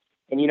attitude.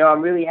 And,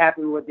 I'm really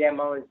happy with what Dan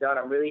Mullen's done.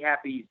 I'm really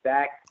happy he's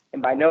back.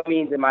 And by no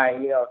means am I,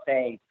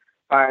 saying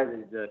fire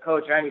the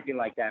coach or anything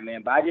like that,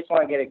 man. But I just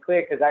want to get it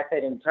clear because I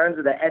said in terms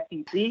of the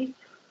SEC,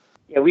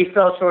 we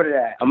fell short of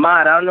that.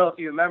 Ahmad, I don't know if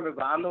you remember,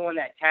 but I'm the one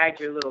that tagged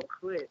your little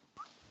clip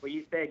where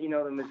you said,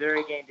 the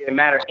Missouri game didn't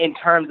matter in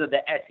terms of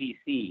the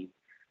SEC,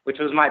 which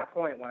was my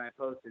point when I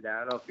posted that. I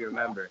don't know if you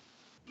remember.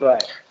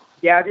 But,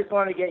 I just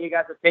wanted to get you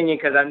guys' opinion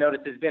because I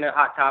noticed it's been a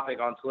hot topic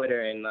on Twitter.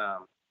 And,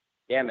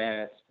 man,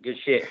 it's good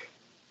shit.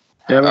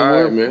 Yeah,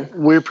 man,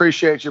 we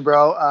appreciate you,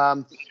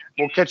 bro.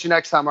 We'll catch you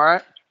next time, all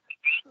right?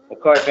 Of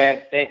course,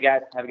 man. Thanks,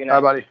 guys. Have a good night.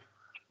 Bye, buddy.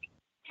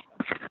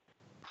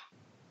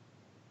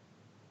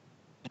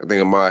 I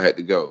think Ahmad had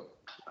to go.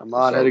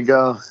 Ahmad had to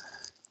go.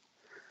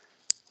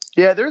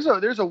 Yeah, there's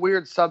a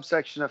weird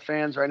subsection of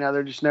fans right now.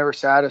 They're just never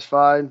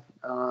satisfied.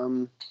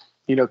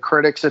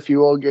 Critics, if you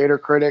will, Gator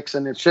critics.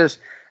 And it's just,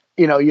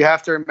 you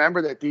have to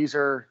remember that these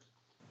are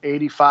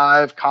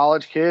 85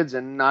 college kids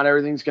and not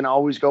everything's going to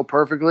always go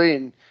perfectly.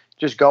 And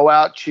just go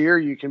out, cheer.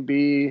 You can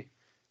be,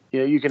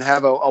 you can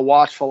have a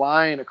watchful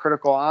eye and a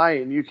critical eye,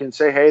 and you can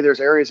say, hey, there's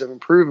areas of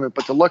improvement.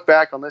 But to look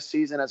back on this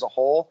season as a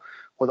whole,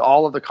 with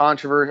all of the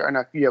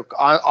controversy,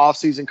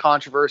 off-season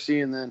controversy,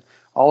 and then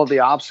all of the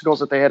obstacles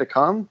that they had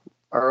to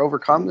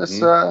overcome this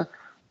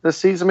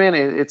season, man,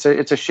 it's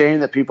a shame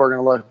that people are going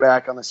to look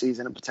back on the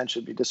season and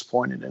potentially be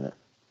disappointed in it.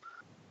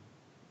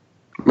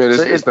 Man,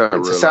 it's not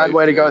a sad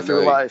way to go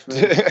through life,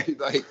 man.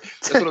 Like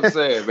that's what I'm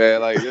saying,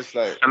 man. Like it's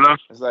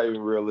not even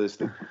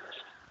realistic.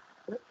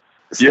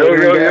 Yo,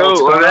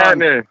 what's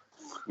happening?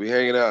 We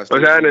hanging out.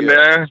 What's happening,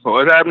 man?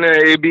 What's happening,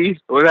 AB?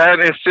 What's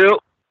happening,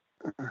 Silk?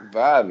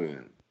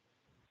 Vibing.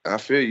 I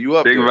feel you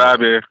up. Big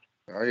vibing.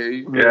 I hear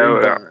you.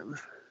 Yeah.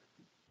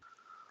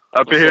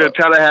 Up in here in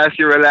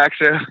Tallahassee,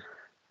 relaxing.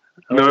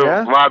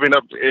 Vibing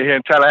up in here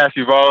in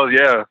Tallahassee Falls,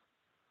 yeah.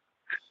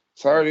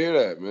 Sorry to hear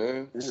that,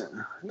 man. Yeah.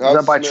 Is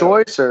that by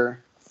choice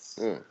or?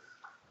 Yeah.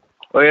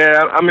 Oh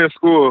yeah, I'm in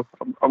school.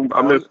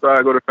 I'm in school.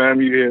 I go to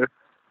FAMU here.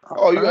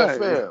 Oh, you got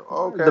fam.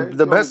 Okay.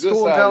 The best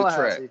school in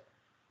Tallahassee.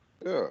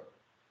 Yeah.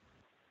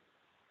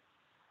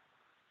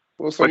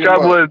 What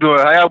y'all boys doing?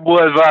 How y'all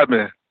boys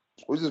vibing?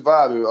 We just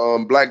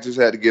vibing. Black just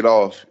had to get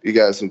off. He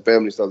got some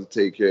family stuff to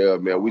take care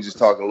of, man. We just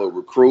talking a little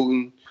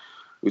recruiting.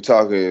 We're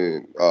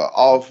talking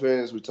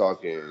offense. We're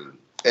talking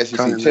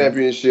SEC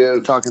championship.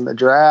 We're talking the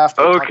draft.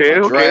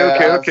 Okay.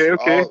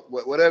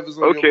 Whatever's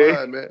on your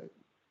mind, man.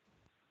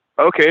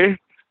 Okay.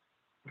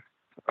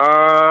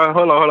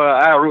 Hold on.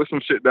 I wrote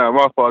some shit down.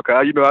 My fault, cause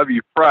I be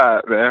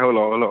fried, man. Hold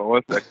on.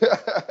 1 second.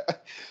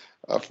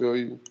 I feel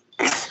you.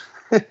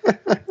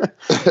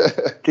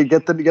 Can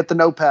get the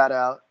notepad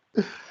out.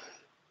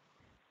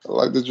 I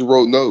like that you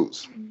wrote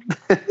notes.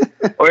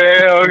 Oh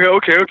yeah,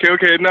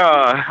 okay.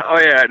 Nah. Oh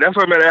yeah, that's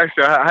what I'm gonna ask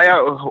you. How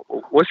y'all?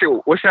 What's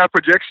your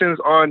projections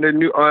on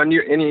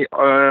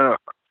the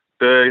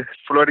the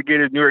Florida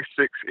Gators New York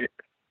 6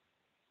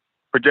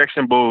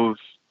 projection bowl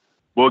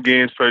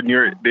games for the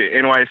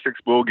NY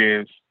 6 bowl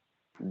games?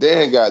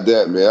 Dan got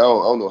that, man. I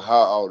don't know how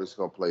all this is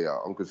gonna play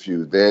out. I'm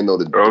confused. Dan know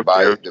the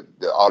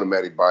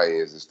automatic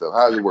buy-ins and stuff.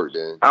 How does it work,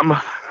 Dan?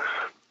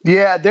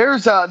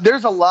 There's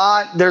a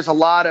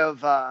lot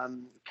of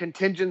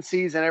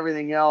contingencies and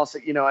everything else.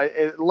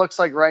 It looks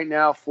like right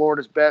now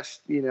Florida's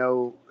best,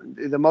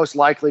 the most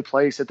likely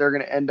place that they're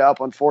going to end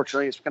up,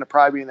 unfortunately, is going to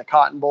probably be in the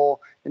Cotton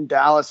Bowl in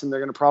Dallas, and they're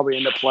going to probably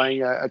end up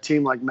playing a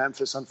team like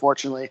Memphis,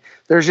 unfortunately.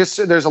 There's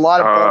a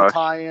lot of bowl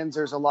tie-ins.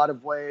 There's a lot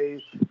of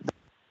ways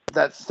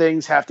that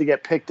things have to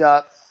get picked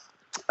up.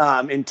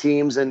 in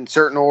teams in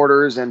certain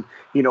orders. And,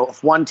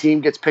 if one team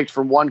gets picked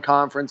from one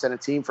conference and a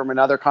team from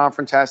another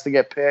conference has to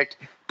get picked,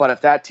 but if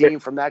that team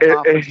from that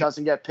conference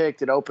doesn't get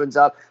picked, it opens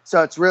up.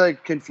 So it's really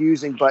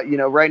confusing. But,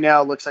 right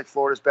now it looks like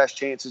Florida's best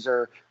chances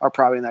are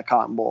probably in that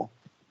Cotton Bowl.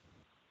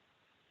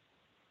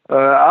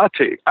 I'll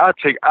take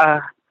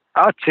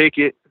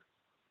it.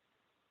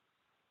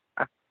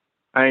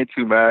 I ain't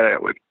too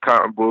mad with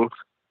Cotton Bowl.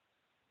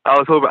 I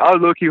was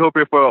low-key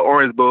hoping for an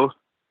Orange Bowl.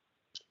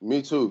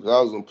 Me too, because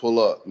I was gonna pull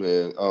up,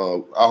 man.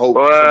 I hope.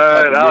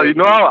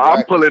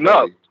 I'm pulling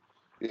up.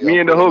 Yeah, me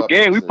and the whole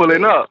gang, we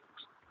pulling up.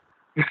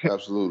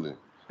 Absolutely.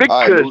 Big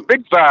push,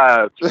 big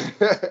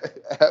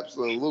vibes.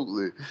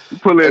 Absolutely. We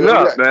pulling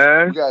up,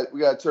 man.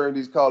 We got to turn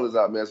these callers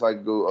out, man, so I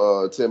can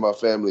go attend my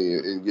family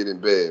and get in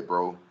bed,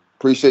 bro.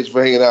 Appreciate you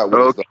for hanging out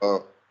with us,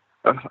 dog.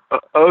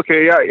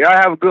 Okay, y'all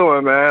have a good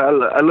one, man.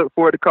 I look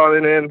forward to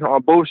calling in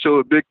on both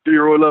shows, Big 3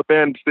 Roll Up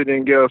and City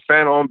and get a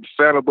fan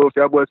of both.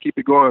 Y'all boys keep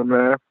it going,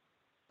 man.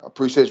 I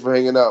appreciate you for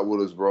hanging out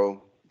with us,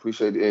 bro.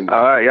 Appreciate the ending.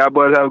 All right, y'all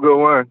boys have a good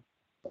one.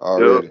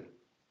 Already. Yep.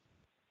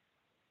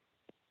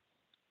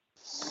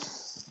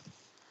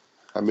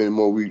 How many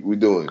more we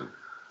doing?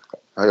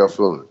 How y'all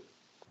feeling?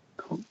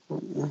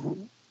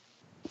 You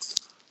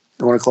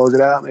want to close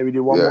it out? Maybe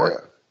do one more? Yeah.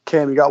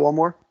 Cam, you got one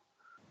more?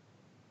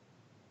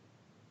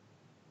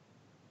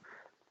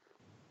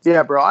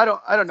 Yeah, bro. I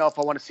don't know if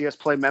I want to see us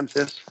play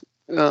Memphis.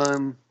 I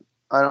don't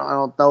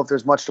know if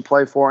there's much to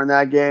play for in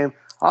that game.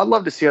 I'd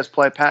love to see us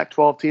play a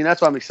Pac-12 team. That's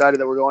why I'm excited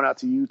that we're going out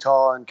to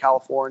Utah and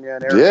California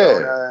and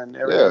Arizona and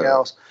everything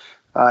else.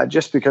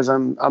 Just because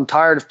I'm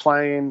tired of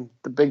playing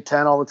the Big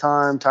Ten all the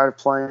time. Tired of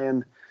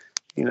playing,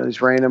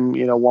 these random,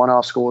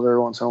 one-off schools every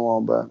once in a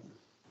while. But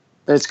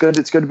it's good.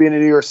 It's good to be in a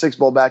New Year's Six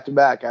Bowl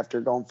back-to-back after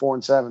going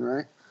 4-7,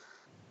 right?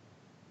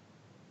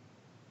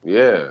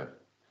 Yeah.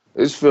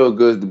 It's feel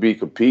good to be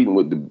competing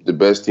with the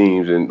best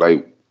teams. And,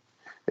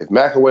 if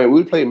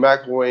we played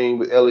McElwain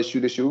with LSU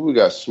this year, we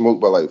got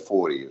smoked by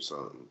 40 or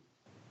something.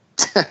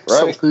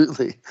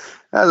 Absolutely.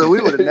 Right?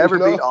 We would have never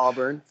beat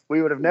Auburn.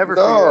 We would have never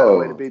figured out a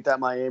way to beat that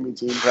Miami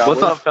team. Probably.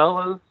 What's up,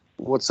 fellas?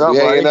 What's up,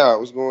 buddy? Hanging out.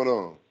 What's going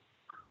on?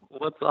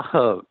 What's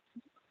up?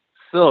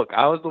 Silk,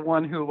 I was the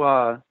one who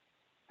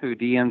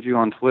DM'd you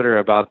on Twitter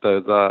about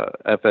those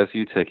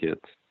FSU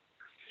tickets.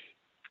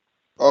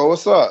 Oh,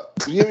 what's up?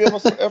 You hit me up on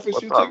some FSU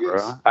tickets?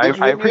 Bro? I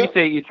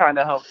appreciate you trying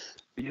to help.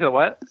 You said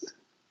what?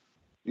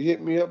 You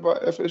hit me up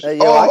about FSU? Hey,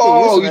 you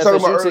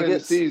talking about early in the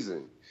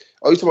season?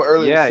 Oh, you talking about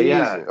early in the season?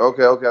 Yeah.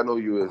 Okay, I know who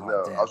you is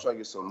now. Damn. I was trying to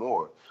get some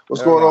more.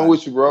 What's going on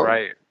with you, bro?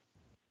 Right.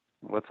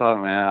 What's up,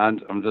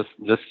 man? I'm just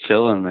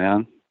chilling,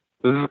 man.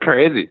 This is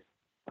crazy.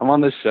 I'm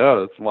on this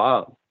show. It's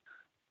wild.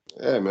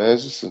 Yeah, man.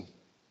 It's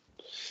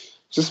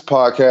just a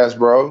podcast,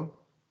 bro.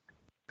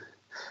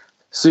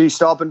 So you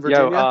still up in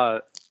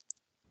Virginia?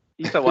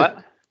 You said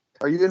what?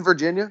 Are you in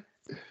Virginia?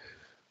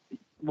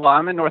 Well,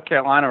 I'm in North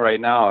Carolina right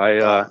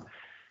now.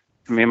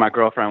 Me and my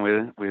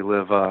girlfriend, we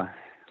live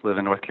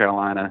in North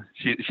Carolina.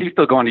 She's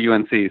still going to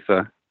UNC,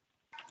 so.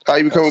 How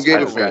you become a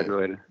Gator fan?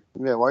 Graduated.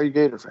 Yeah, why are you a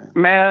Gator fan?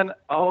 Man,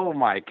 oh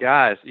my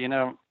gosh.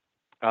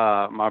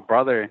 My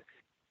brother,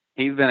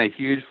 he's been a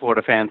huge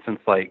Florida fan since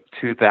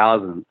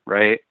 2000,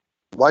 right?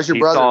 Why's your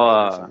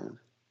brother?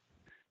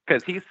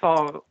 Because he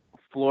saw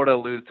Florida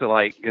lose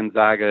to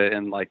Gonzaga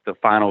in the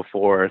Final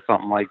Four or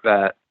something like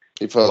that.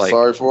 He felt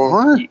sorry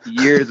for him?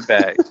 Years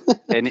back.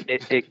 And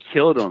it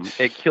killed him.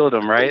 It killed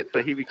him, right?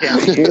 So he became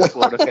a huge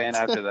Florida fan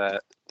after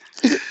that.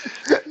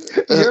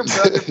 Your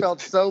brother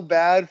felt so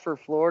bad for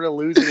Florida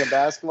losing a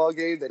basketball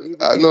game that he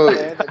became a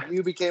fan, that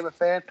you became a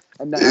fan,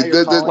 and now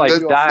you're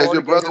does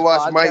your brother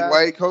watch Mike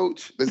White,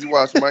 coach? Does he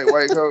watch Mike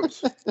White,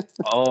 coach?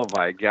 Oh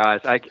my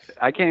gosh, I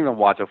can't even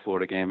watch a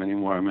Florida game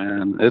anymore,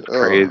 man. It's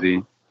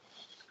crazy.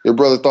 Your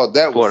brother thought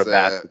that Florida was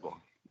sad. Basketball.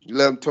 You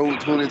let him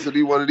tune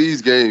into one of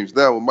these games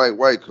now with Mike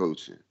White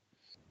coaching.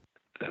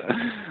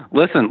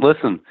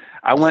 Listen.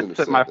 I went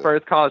to my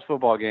first college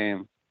football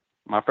game.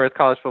 I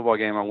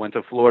went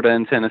to Florida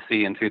and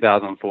Tennessee in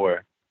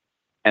 2004,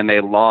 and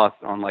they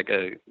lost on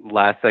a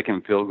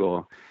last-second field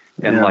goal,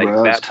 and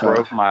that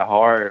broke my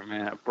heart,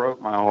 man. It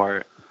broke my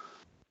heart.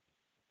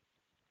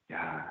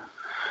 Yeah.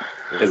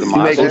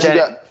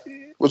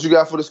 What you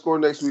got for the score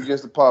next week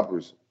against the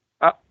Poppers?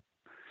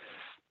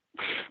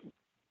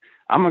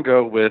 I'm gonna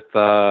go with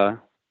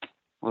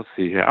let's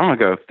see here. I'm gonna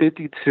go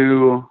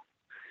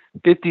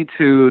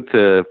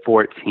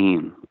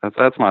 52-14.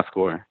 That's my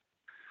score.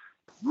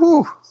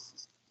 Woo.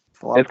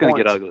 It's gonna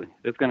get ugly.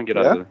 It's gonna get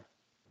ugly.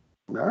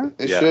 All right.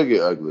 It should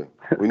get ugly.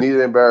 We need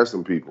to embarrass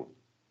some people.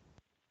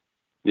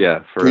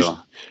 Yeah, for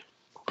real.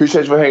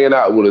 Appreciate you for hanging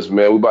out with us,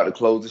 man. We're about to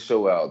close the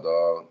show out,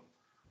 dog.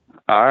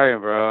 All right,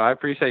 bro. I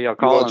appreciate y'all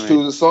calling me.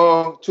 Choose a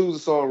song. Choose a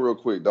song real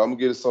quick, dog. I'm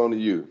gonna get a song to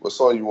you. What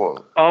song you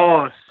want?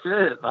 Oh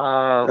shit.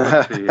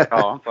 Let's see.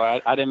 Oh, I'm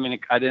sorry. I didn't mean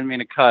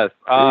to cuss.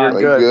 You're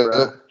good,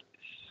 bro.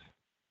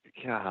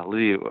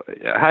 Golly,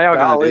 how y'all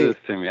gonna do this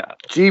to me?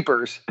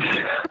 Jeepers.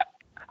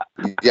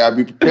 You gotta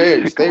be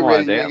prepared. Stay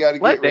ready. You gotta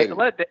get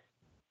ready.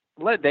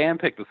 let Dan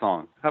pick the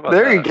song. How about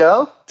there that? you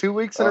go. 2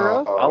 weeks in a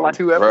row. I like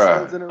 2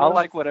 episodes in a row. I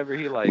like whatever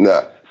he likes.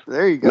 Nah.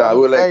 There you go. Nah,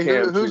 we'll let hey,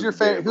 Cam who's your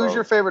favorite? Who's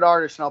your favorite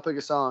artist? And I'll pick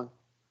a song.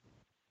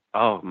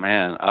 Oh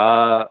man,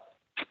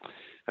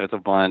 there's a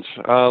bunch.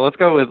 Let's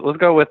go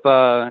with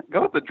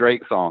the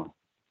Drake song.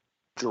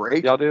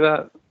 Drake? Y'all do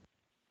that?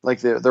 Like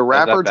the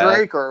rapper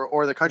Drake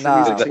or the country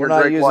music singer we're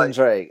not Drake using White?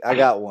 Drake. I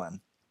got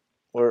one.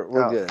 We're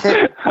good.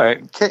 All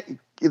right.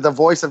 The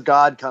voice of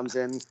God comes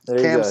in. There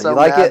you Cam's go. so You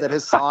like mad it? that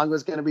his song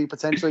was going to be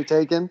potentially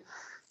taken.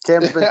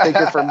 Cam's been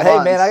thinking for months.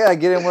 Hey man, I gotta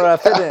get in where I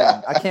fit in.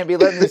 I can't be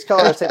letting these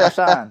callers take my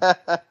shine.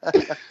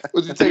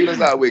 What you taking us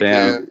out with,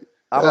 Cam?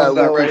 I'm gonna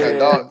go with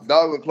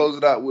Dog will close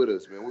it out with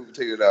us, man. We'll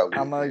take it out with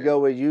I'm gonna go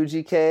with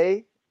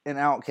UGK and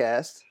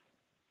Outkast.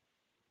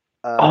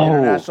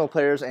 International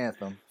Players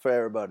Anthem for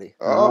everybody.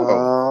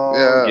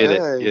 Yeah.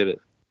 Get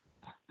it.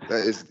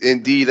 That is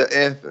indeed an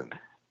anthem.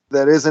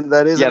 That isn't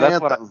an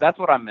anthem. That's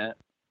what I meant.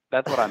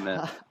 That's what I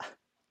meant.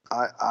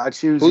 I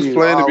choose Who's you.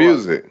 playing the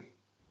music?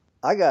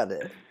 I got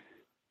it.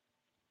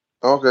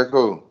 Okay,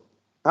 cool.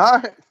 All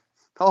right.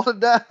 Hold it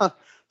down.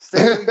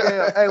 Stay with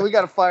Gator. Hey, we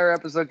got a fire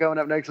episode coming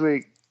up next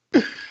week.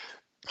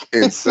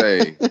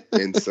 Insane.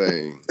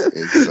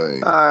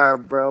 All right,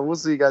 bro. We'll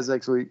see you guys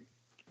next week.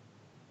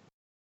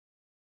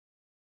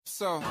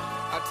 So,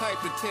 I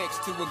typed a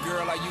text to a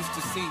girl I used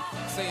to see,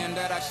 saying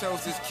that I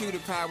chose this cutie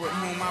pie with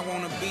whom I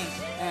want to be.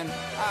 And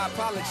I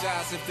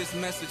apologize if this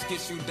message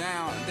gets you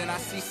down. Then I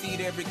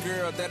CC'd every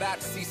girl that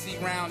I'd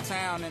CC round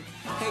town. And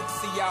hate to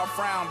see y'all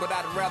frown, but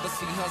I'd rather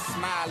see her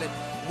smiling.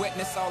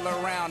 Wetness all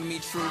around me,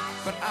 true,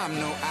 but I'm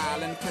no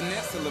island.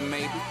 Peninsula,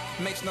 maybe.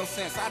 Makes no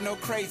sense, I know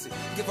crazy.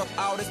 Give up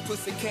all this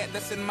pussy cat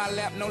that's in my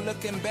lap, no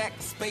looking back.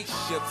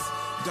 Spaceships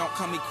don't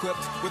come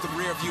equipped with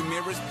rear view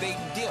mirrors, they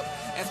dip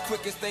as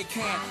quick as they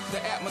can.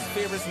 The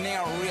atmosphere is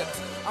now ripped.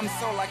 I'm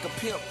so like a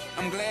pimp,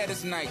 I'm glad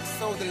it's night.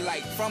 So the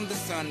light from the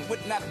sun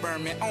would not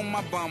burn me on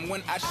my bum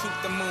when I shoot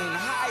the moon.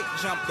 High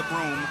jump the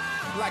broom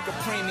like a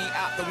preemie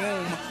out the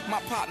womb. My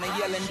partner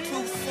yelling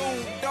too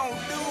soon, don't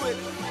do it.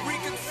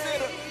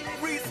 Reconsider,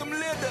 read some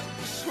litter.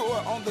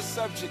 Sure on the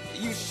subject,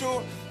 you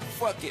sure?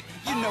 Fuck it,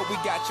 you know we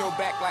got your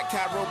back like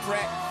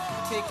chiropractic.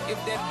 If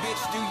that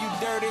bitch do you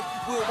dirty,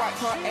 we'll wipe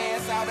her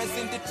ass out as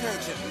in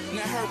detergent.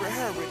 Now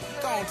hurry,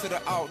 go on to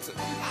the altar.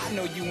 I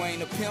know you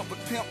ain't a pimp, but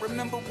pimp,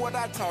 remember what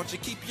I taught you.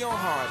 Keep your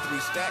heart, 3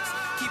 stacks.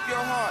 Keep your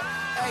heart,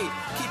 hey,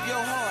 keep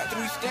your heart,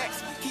 3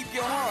 stacks. Keep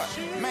your heart,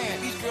 man,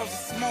 these girls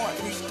are smart.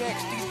 3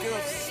 stacks, these girls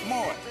are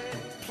smart.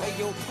 Play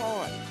your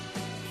part.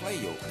 Play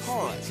your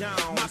part.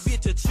 My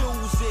bitch a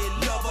choosy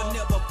lover,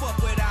 never fuck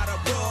without a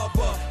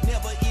rubber.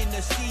 Never in the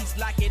sheets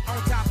like it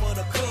on top of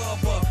the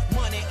cover.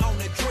 Money on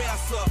the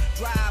dresser,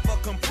 drive a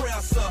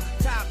compressor.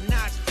 Top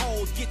notch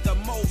hoes get the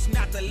most,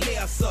 not the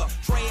lesser.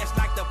 Trash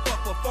like the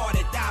fuck for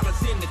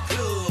 $40 in the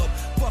club.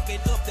 Fucking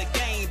up the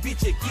game,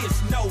 bitch, it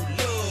gets no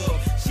love.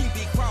 She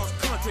be cross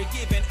country,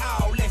 giving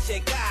all that she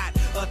got.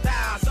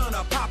 1,000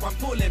 a pop, I'm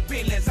pulling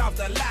billions off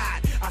the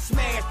lot. I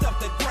smashed up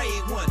the gray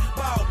one,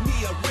 bought me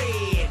a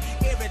red.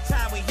 Every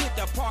time we hit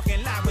the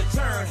parking lot, we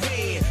turn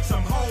head.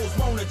 Some hoes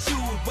wanna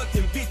choose, but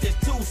them bitches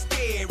too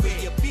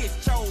scary. Your bitch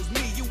chose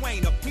me, you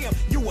ain't a pimp,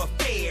 you a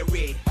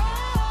fairy.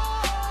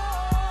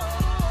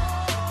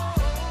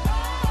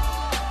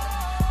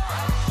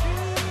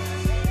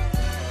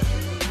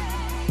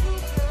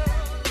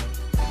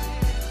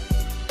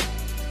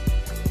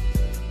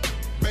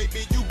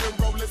 Baby, you been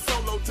rolling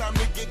solo, time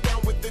to get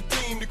down with the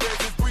team. The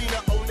grass is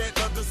greener on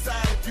that other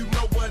side, if you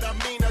know what I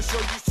mean. I show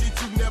you shit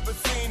you never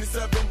seen, the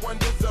 7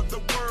 wonders of the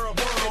world.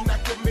 And I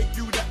can make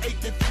you the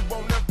 8th if you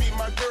wanna be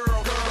my girl.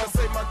 When I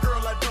say my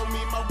girl, I don't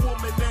mean my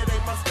woman, that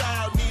ain't my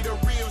style. Need a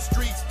real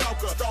street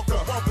stalker,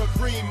 walk a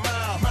green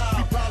mile.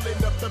 Be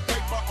piling up the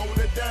paper on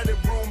the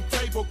dining room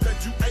table, cause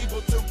you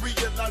able to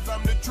realize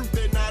I'm the truth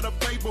and not a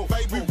fable.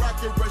 We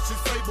rockin' Russian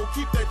Sable,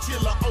 keep that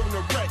chiller on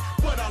the rack.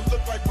 What I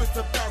look like with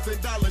some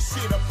 $1,000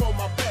 shit up on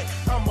my back.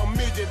 I'm $1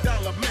 million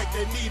Mac,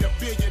 they need $1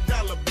 billion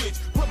bitch.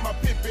 Put my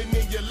pimpin'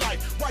 in your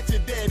life, watch your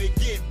daddy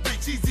get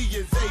rich. Easy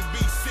as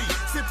ABC,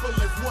 simple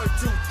as 1,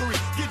 2, 3.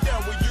 Get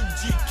down with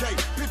UGK,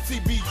 Pimp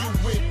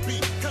CBU with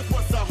B. Cause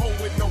what's a hoe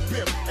with no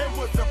pimp, and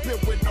what's a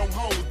pimp with no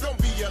hoes? Don't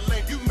be a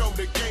lame, you know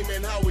the game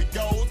and how it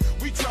goes.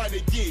 We try to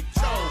get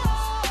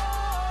chose.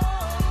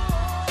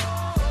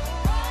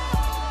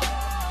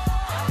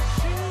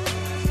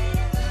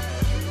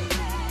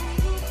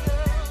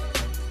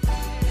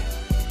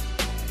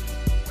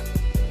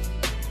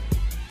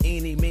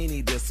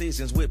 Many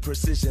decisions with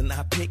precision.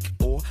 I pick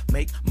or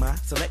make my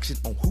selection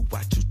on who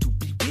I choose to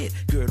be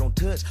with. Girl, don't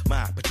touch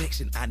my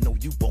protection. I know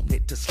you want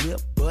it to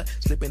slip, but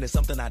slipping is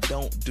something I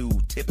don't do.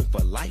 Tipping for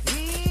life.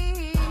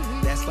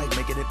 That's just like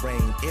making it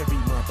rain every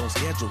month on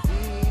schedule.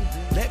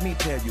 Let me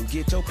tell you,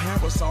 get your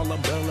parasol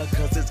umbrella,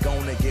 cause it's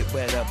gonna get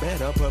wetter.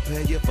 Better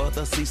prepare you for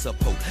the sea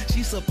support.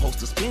 She's supposed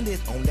to spend it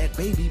on that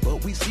baby,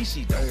 but we see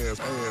she don't. As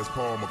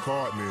Paul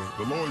McCartney,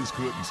 the lawyers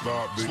couldn't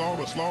stop this.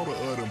 Slaughter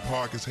of them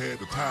pockets had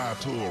to tie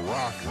to a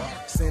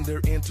rocket. Send her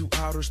into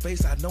outer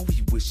space, I know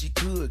he wish he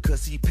could,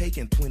 cause he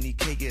paying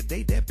 $20K a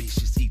day, that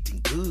bitch is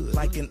eating good.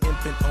 Like an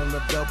infant on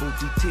a double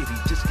D titty,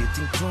 just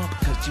getting drunk,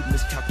 cause you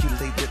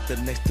miscalculated the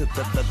next to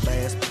the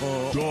last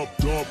pump.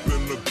 Dump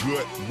in the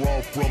gut, raw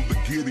from the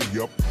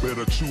giddy up.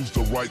 Better choose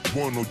the right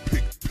one or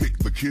pick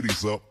the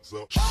kitties up.